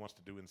something He wants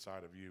to do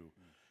inside of you.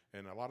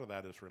 And a lot of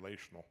that is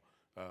relational.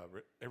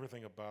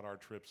 Everything about our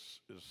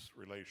trips is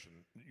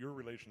your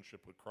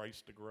relationship with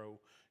Christ to grow,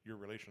 your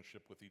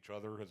relationship with each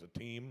other as a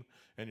team,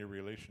 and your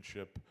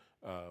relationship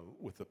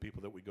with the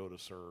people that we go to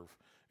serve.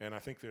 And I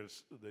think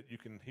that you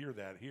can hear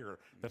that here.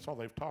 That's all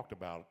they've talked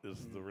about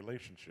is the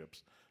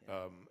relationships.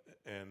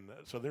 And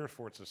so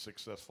therefore it's a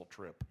successful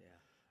trip.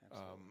 Yeah,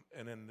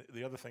 and then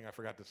the other thing I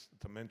forgot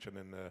to mention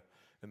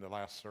in the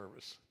last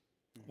service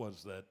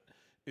was that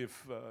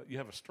if you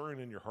have a stirring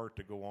in your heart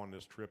to go on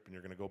this trip and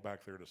you're going to go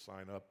back there to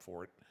sign up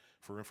for it,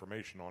 for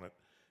information on it,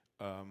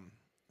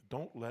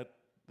 don't let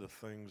the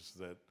things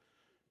that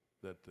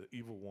the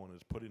evil one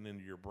is putting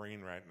into your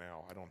brain right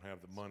now, I don't have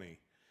the money,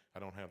 I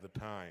don't have the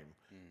time,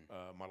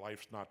 my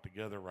life's not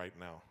together right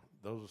now.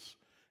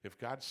 If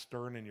God's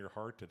stirring in your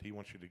heart that He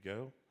wants you to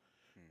go,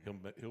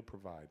 He'll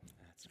provide.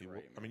 That's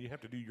great. I mean, you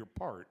have to do your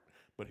part,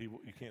 but you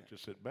can't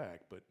just sit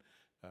back, but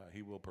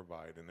He will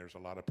provide. And there's a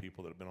lot of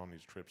people that have been on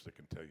these trips that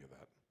can tell you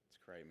that. That's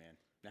great, man.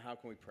 Now, how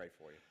can we pray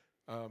for you?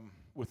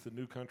 With the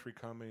new country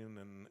coming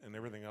and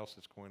everything else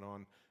that's going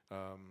on,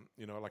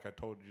 like I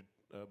told you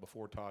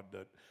before, Todd,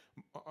 that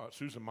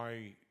Susan,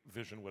 my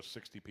vision was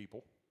 60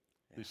 people,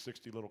 these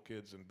 60 little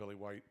kids in Billy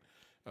White.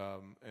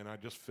 And I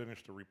just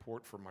finished a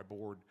report for my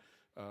board.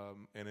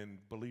 And in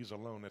Belize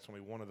alone, that's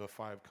only one of the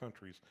 5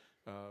 countries,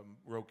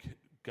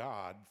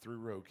 God, through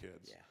Row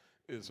Kids,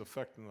 is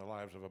affecting the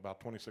lives of about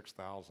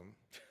 26,000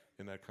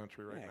 in that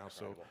country right now.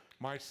 Incredible. So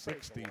my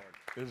 60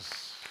 is...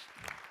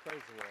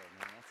 Praise the Lord,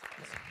 man.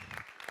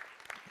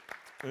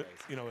 That's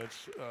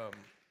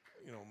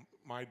awesome.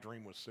 My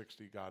dream was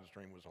 60. God's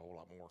dream was a whole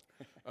lot more.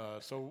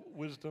 So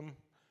wisdom,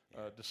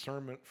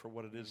 discernment for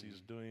what it is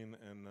He's doing,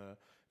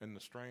 and the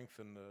strength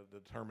and the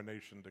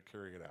determination to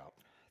carry it out.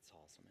 That's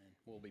awesome, man.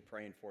 We'll be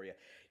praying for you.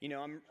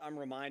 I'm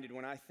reminded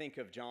when I think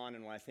of John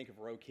and when I think of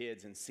Row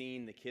Kids and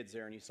seeing the kids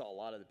there, and you saw a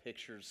lot of the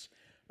pictures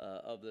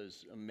of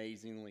those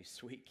amazingly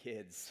sweet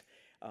kids.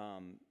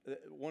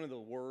 One of the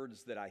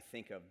words that I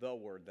think of,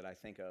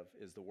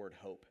 is the word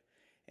hope.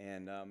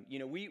 And,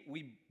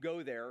 we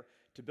go there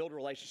to build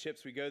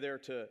relationships. We go there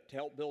to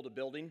help build a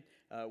building.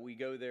 We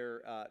go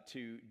there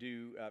to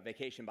do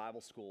vacation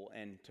Bible school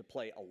and to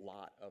play a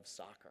lot of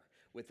soccer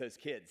with those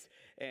kids.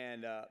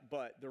 And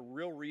but the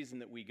real reason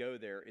that we go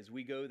there is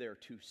we go there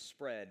to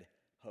spread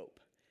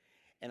hope.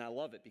 And I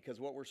love it because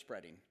what we're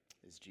spreading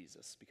is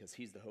Jesus, because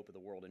He's the hope of the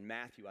world. In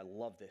Matthew, I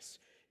love this.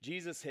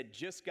 Jesus had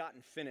just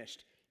gotten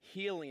finished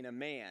healing a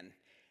man.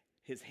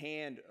 His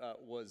hand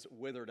was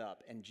withered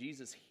up, and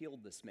Jesus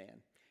healed this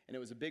man. And it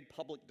was a big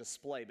public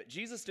display. But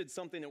Jesus did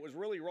something that was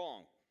really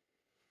wrong.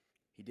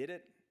 He did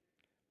it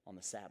on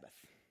the Sabbath.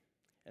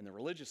 And the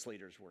religious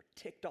leaders were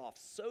ticked off,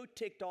 so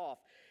ticked off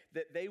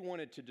that they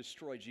wanted to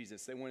destroy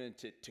Jesus. They wanted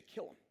to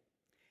kill Him.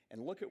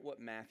 And look at what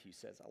Matthew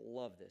says. I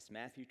love this.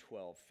 Matthew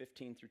 12,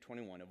 15 through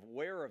 21.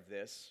 Aware of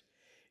this,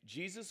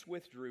 Jesus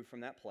withdrew from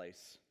that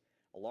place.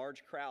 A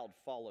large crowd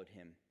followed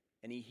Him,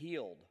 and He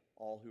healed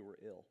all who were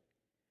ill.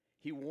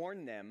 He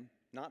warned them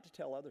not to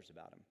tell others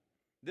about Him.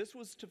 This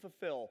was to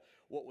fulfill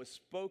what was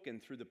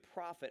spoken through the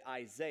prophet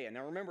Isaiah.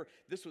 Now remember,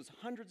 this was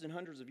hundreds and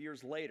hundreds of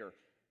years later.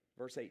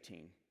 Verse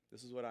 18,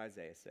 this is what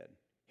Isaiah said.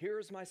 Here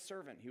is my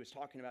servant. He was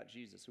talking about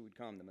Jesus who would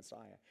come, the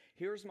Messiah.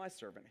 Here is my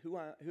servant,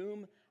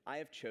 whom I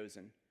have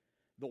chosen,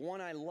 the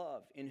one I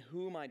love, in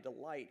whom I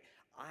delight.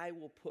 I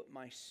will put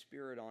my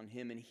spirit on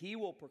him, and he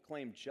will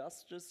proclaim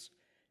justice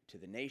to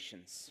the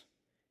nations.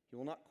 He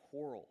will not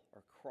quarrel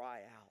or cry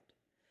out.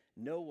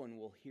 No one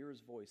will hear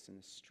his voice in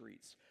the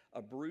streets.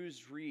 A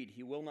bruised reed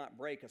he will not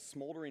break. A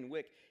smoldering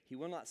wick he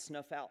will not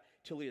snuff out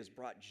till he has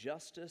brought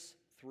justice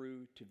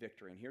through to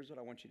victory. And here's what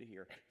I want you to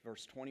hear.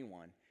 Verse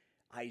 21,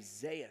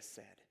 Isaiah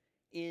said,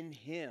 in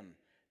him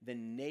the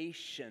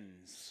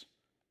nations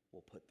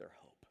will put their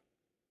hope.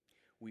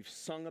 We've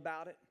sung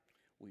about it.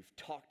 We've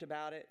talked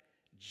about it.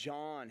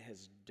 John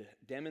has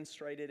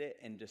demonstrated it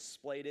and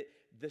displayed it.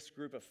 This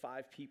group of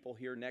 5 people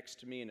here next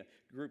to me and a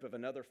group of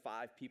another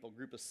 5 people,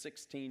 group of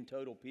 16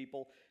 total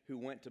people who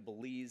went to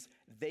Belize,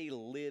 they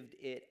lived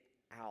it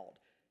out,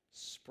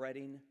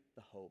 spreading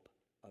the hope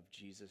of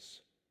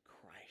Jesus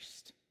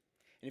Christ.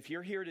 And if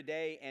you're here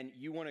today and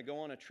you want to go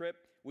on a trip,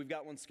 we've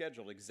got one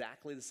scheduled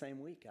exactly the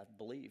same week, I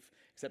believe,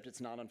 except it's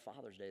not on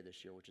Father's Day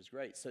this year, which is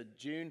great. So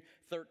June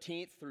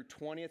 13th through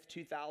 20th,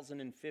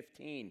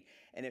 2015.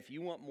 And if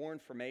you want more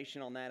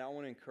information on that, I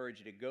want to encourage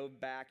you to go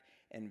back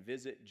and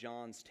visit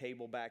John's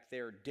table back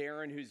there.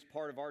 Darren, who's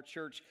part of our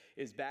church,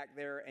 is back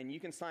there, and you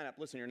can sign up.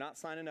 Listen, you're not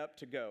signing up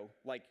to go.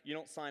 Like, you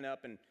don't sign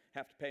up and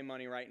have to pay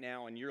money right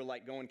now, and you're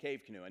like going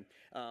cave canoeing,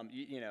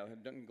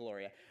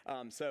 Gloria.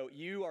 So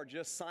you are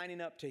just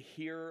signing up to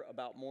hear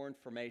about more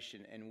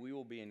information, and we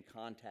will be in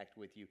contact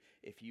with you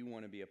if you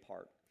want to be a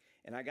part.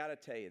 And I got to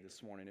tell you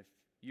this morning, if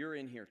you're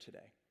in here today,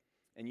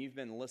 and you've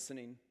been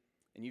listening,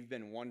 and you've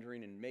been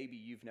wondering, and maybe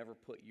you've never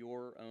put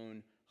your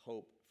own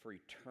hope for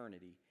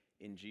eternity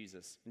in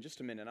Jesus, in just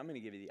a minute, I'm going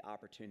to give you the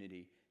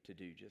opportunity to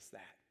do just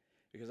that.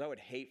 Because I would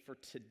hate for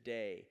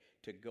today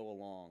to go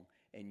along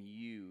and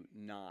you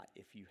not,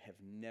 if you have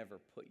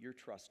never put your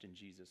trust in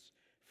Jesus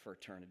for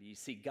eternity. You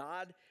see,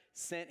 God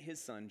sent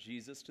His Son,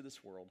 Jesus, to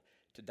this world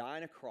to die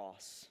on a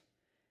cross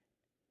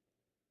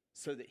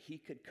so that He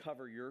could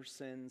cover your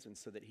sins and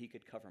so that He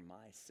could cover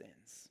my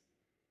sins.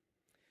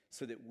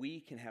 So that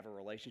we can have a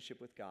relationship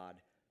with God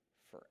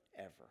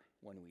forever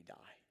when we die.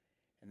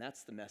 And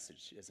that's the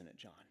message, isn't it,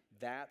 John?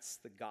 That's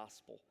the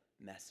gospel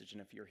message.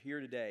 And if you're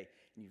here today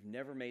and you've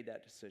never made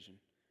that decision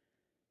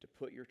to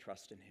put your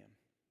trust in Him,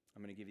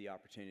 I'm going to give you the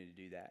opportunity to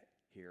do that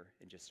here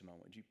in just a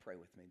moment. Would you pray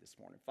with me this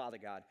morning? Father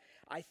God,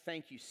 I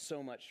thank You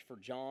so much for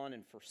John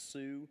and for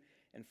Sue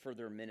and for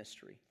their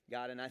ministry.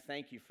 God, and I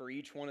thank You for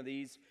each one of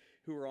these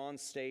who are on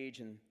stage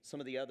and some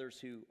of the others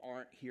who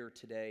aren't here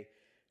today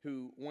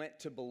who went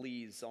to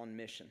Belize on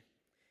mission.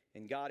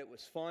 And God, it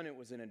was fun. It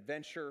was an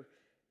adventure.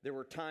 There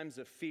were times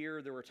of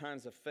fear. There were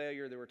times of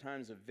failure. There were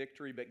times of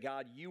victory. But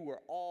God, You were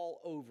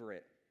all over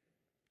it.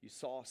 You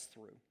saw us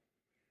through.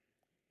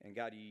 And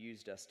God, You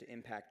used us to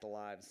impact the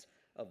lives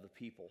of the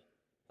people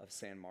of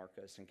San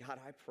Marcos. And God,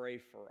 I pray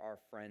for our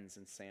friends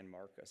in San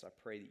Marcos. I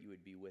pray that You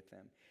would be with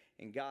them.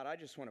 And God, I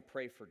just want to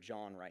pray for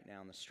John right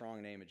now in the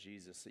strong name of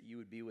Jesus, that you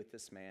would be with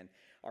this man,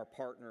 our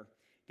partner.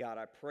 God,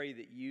 I pray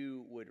that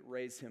you would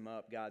raise him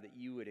up, God, that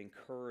you would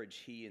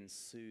encourage he and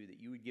Sue, that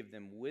you would give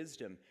them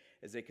wisdom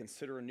as they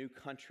consider a new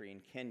country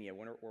in Kenya,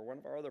 where one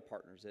of our other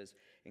partners is.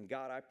 And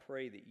God, I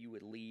pray that you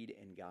would lead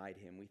and guide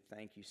him. We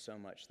thank you so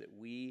much that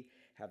we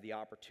have the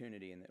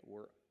opportunity and that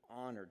we're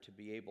honored to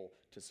be able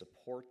to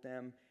support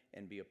them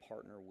and be a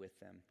partner with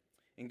them.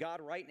 And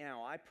God, right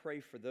now, I pray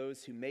for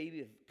those who maybe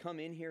have come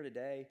in here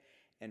today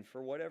and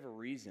for whatever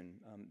reason,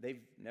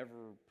 they've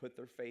never put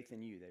their faith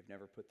in you. They've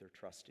never put their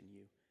trust in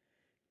you.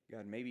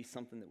 God, maybe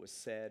something that was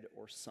said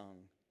or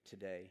sung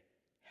today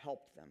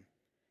helped them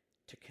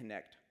to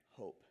connect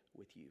hope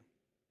with you.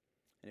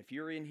 And if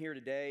you're in here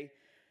today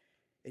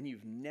and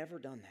you've never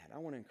done that, I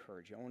want to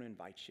encourage you. I want to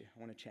invite you. I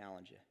want to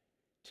challenge you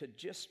to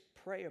just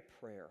pray a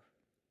prayer.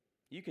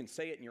 You can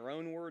say it in your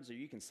own words or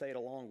you can say it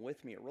along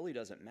with me. It really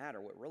doesn't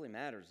matter. What really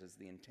matters is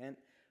the intent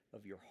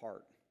of your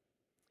heart.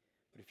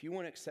 But if you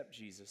want to accept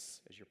Jesus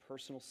as your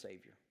personal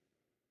Savior,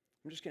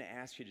 I'm just going to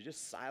ask you to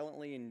just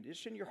silently and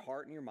just in your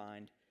heart and your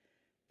mind,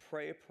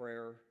 pray a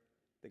prayer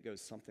that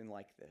goes something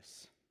like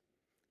this.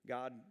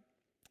 God,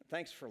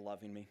 thanks for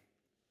loving me.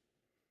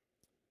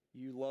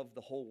 You loved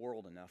the whole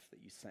world enough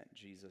that you sent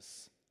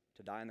Jesus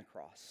to die on the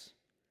cross.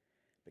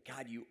 But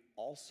God, you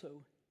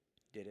also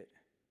did it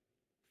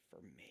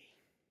for me.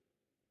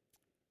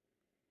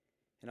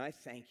 And I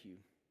thank you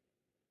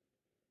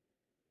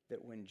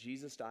that when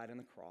Jesus died on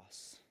the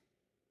cross,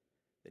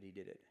 that he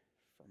did it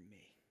for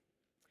me.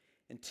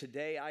 And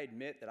today I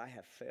admit that I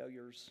have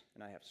failures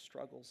and I have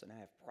struggles and I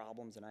have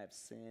problems and I have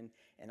sin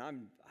and I've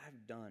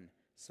done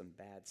some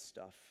bad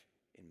stuff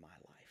in my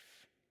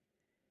life.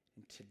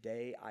 And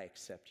today I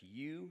accept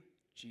you,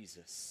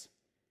 Jesus,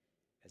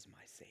 as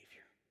my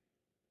Savior.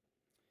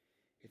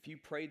 If you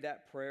prayed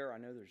that prayer, I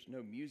know there's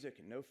no music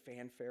and no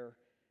fanfare,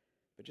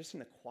 but just in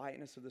the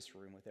quietness of this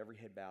room with every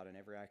head bowed and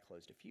every eye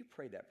closed, if you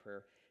prayed that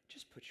prayer,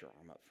 just put your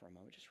arm up for a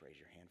moment. Just raise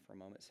your hand for a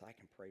moment so I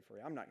can pray for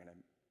you. I'm not going to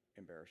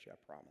embarrass you, I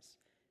promise.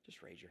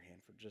 Just raise your hand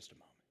for just a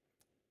moment.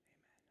 Amen. I see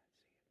it.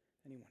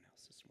 Anyone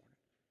else this morning?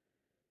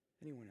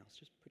 Anyone else?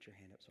 Just put your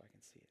hand up so I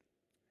can see it.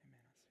 Amen.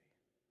 I see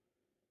it.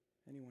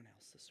 Anyone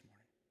else this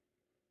morning?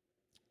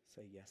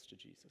 Say yes to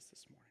Jesus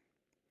this morning.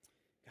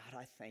 God,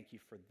 I thank you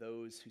for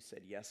those who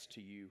said yes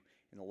to you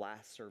in the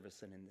last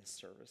service and in this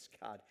service.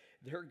 God,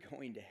 they're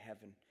going to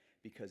heaven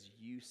because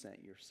you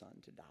sent your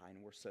son to die,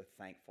 and we're so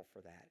thankful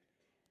for that.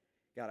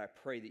 God, I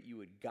pray that you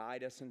would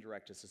guide us and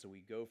direct us as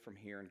we go from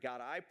here. And God,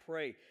 I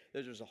pray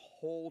that there's a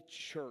whole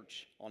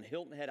church on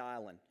Hilton Head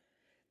Island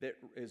that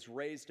is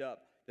raised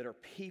up that are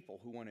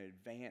people who want to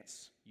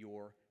advance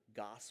your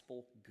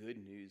gospel good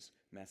news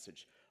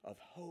message of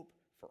hope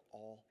for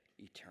all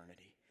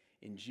eternity.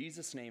 In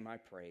Jesus' name I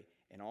pray,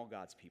 and all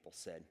God's people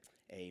said,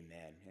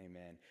 amen,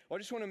 amen. Well, I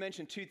just want to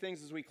mention two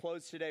things as we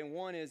close today.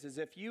 One is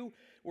if you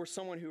were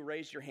someone who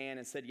raised your hand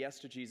and said yes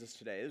to Jesus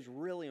today, it is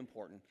really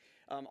important.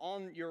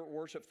 On your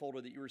worship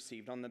folder that you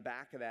received, on the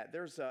back of that,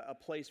 there's a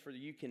place where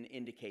you can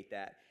indicate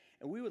that.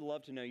 And we would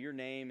love to know your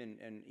name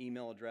and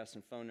email address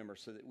and phone number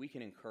so that we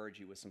can encourage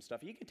you with some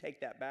stuff. You can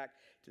take that back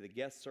to the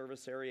guest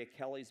service area.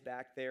 Kelly's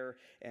back there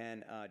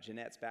and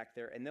Jeanette's back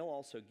there. And they'll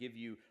also give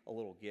you a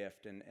little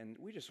gift. And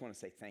we just want to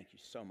say thank you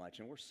so much.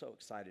 And we're so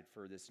excited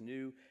for this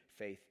new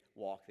faith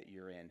walk that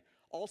you're in.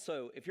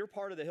 Also, if you're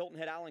part of the Hilton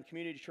Head Island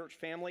Community Church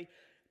family,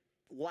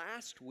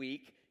 last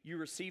week you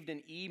received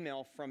an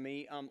email from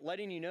me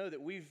letting you know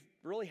that we've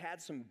really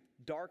had some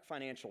dark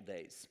financial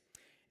days.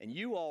 And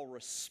you all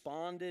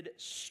responded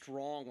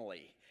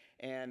strongly.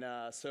 And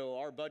so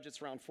our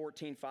budget's around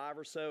 $14,500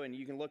 or so, and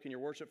you can look in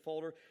your worship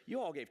folder. You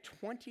all gave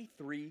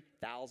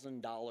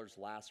 $23,000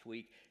 last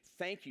week.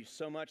 Thank you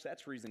so much.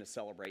 That's reason to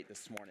celebrate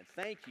this morning.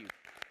 Thank you.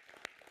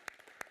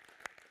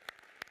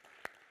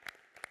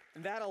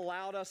 And that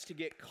allowed us to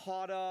get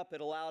caught up. It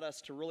allowed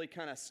us to really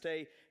kind of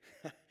stay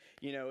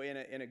in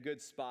a good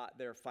spot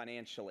there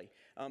financially.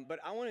 But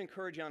I want to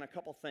encourage you on a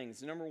couple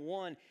things. Number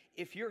one,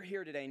 if you're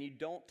here today and you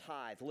don't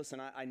tithe,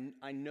 listen,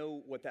 I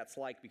know what that's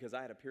like because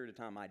I had a period of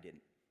time I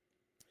didn't.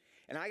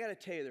 And I got to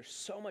tell you, there's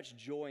so much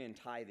joy in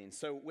tithing.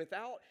 So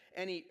without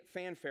any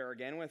fanfare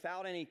again,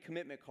 without any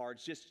commitment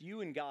cards, just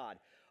you and God,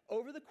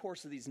 over the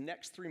course of these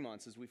next 3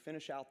 months as we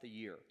finish out the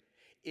year,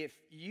 if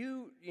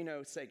you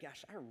say,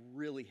 gosh, I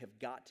really have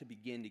got to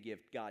begin to give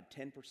God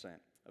 10%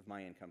 of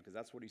my income, because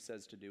that's what he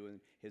says to do in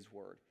his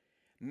word.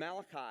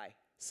 Malachi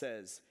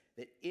says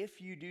that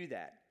if you do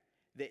that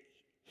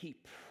he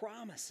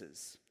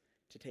promises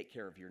to take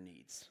care of your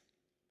needs.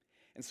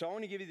 And so I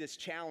want to give you this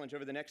challenge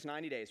over the next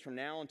 90 days from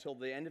now until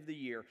the end of the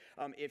year.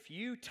 If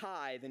you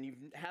tithe and you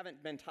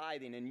haven't been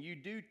tithing and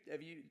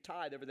if you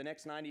tithe over the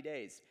next 90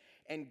 days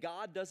and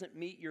God doesn't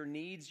meet your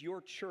needs, your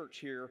church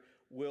here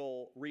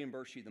will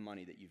reimburse you the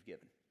money that you've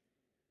given.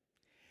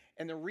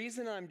 And the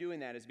reason I'm doing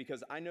that is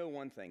because I know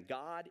one thing.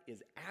 God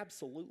is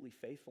absolutely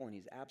faithful and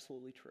he's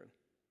absolutely true.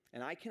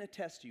 And I can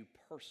attest to you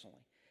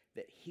personally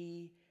that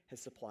he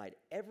has supplied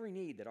every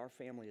need that our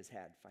family has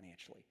had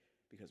financially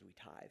because we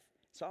tithe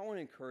So I want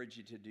to encourage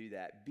you to do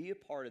that. Be a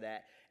part of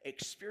that.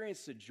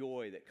 Experience the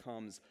joy that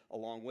comes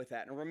along with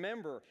that. And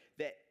remember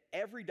that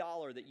every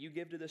dollar that you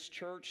give to this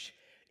church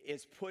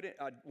is put in,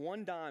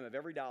 one dime of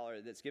every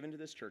dollar that's given to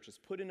this church is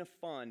put in a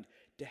fund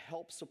to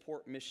help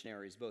support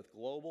missionaries, both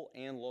global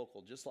and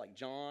local, just like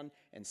John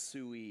and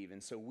Sue Eve.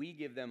 And so we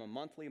give them a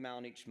monthly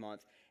amount each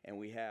month, and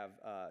we have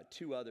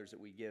 2 others that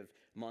we give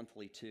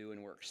monthly to,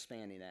 and we're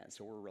expanding that. And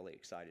so we're really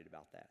excited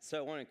about that. So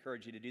I want to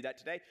encourage you to do that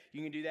today.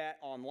 You can do that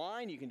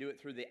online. You can do it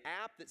through the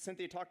app that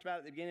Cynthia talked about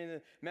at the beginning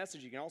of the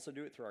message. You can also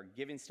do it through our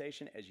giving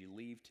station as you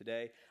leave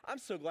today. I'm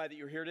so glad that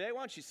you're here today. Why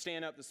don't you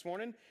stand up this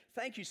morning?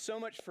 Thank you so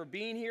much for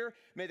being here.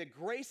 May the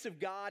grace of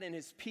God and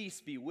his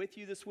peace be with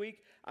you this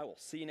week. I will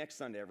see you next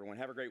Sunday, everyone.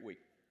 Have a great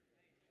week.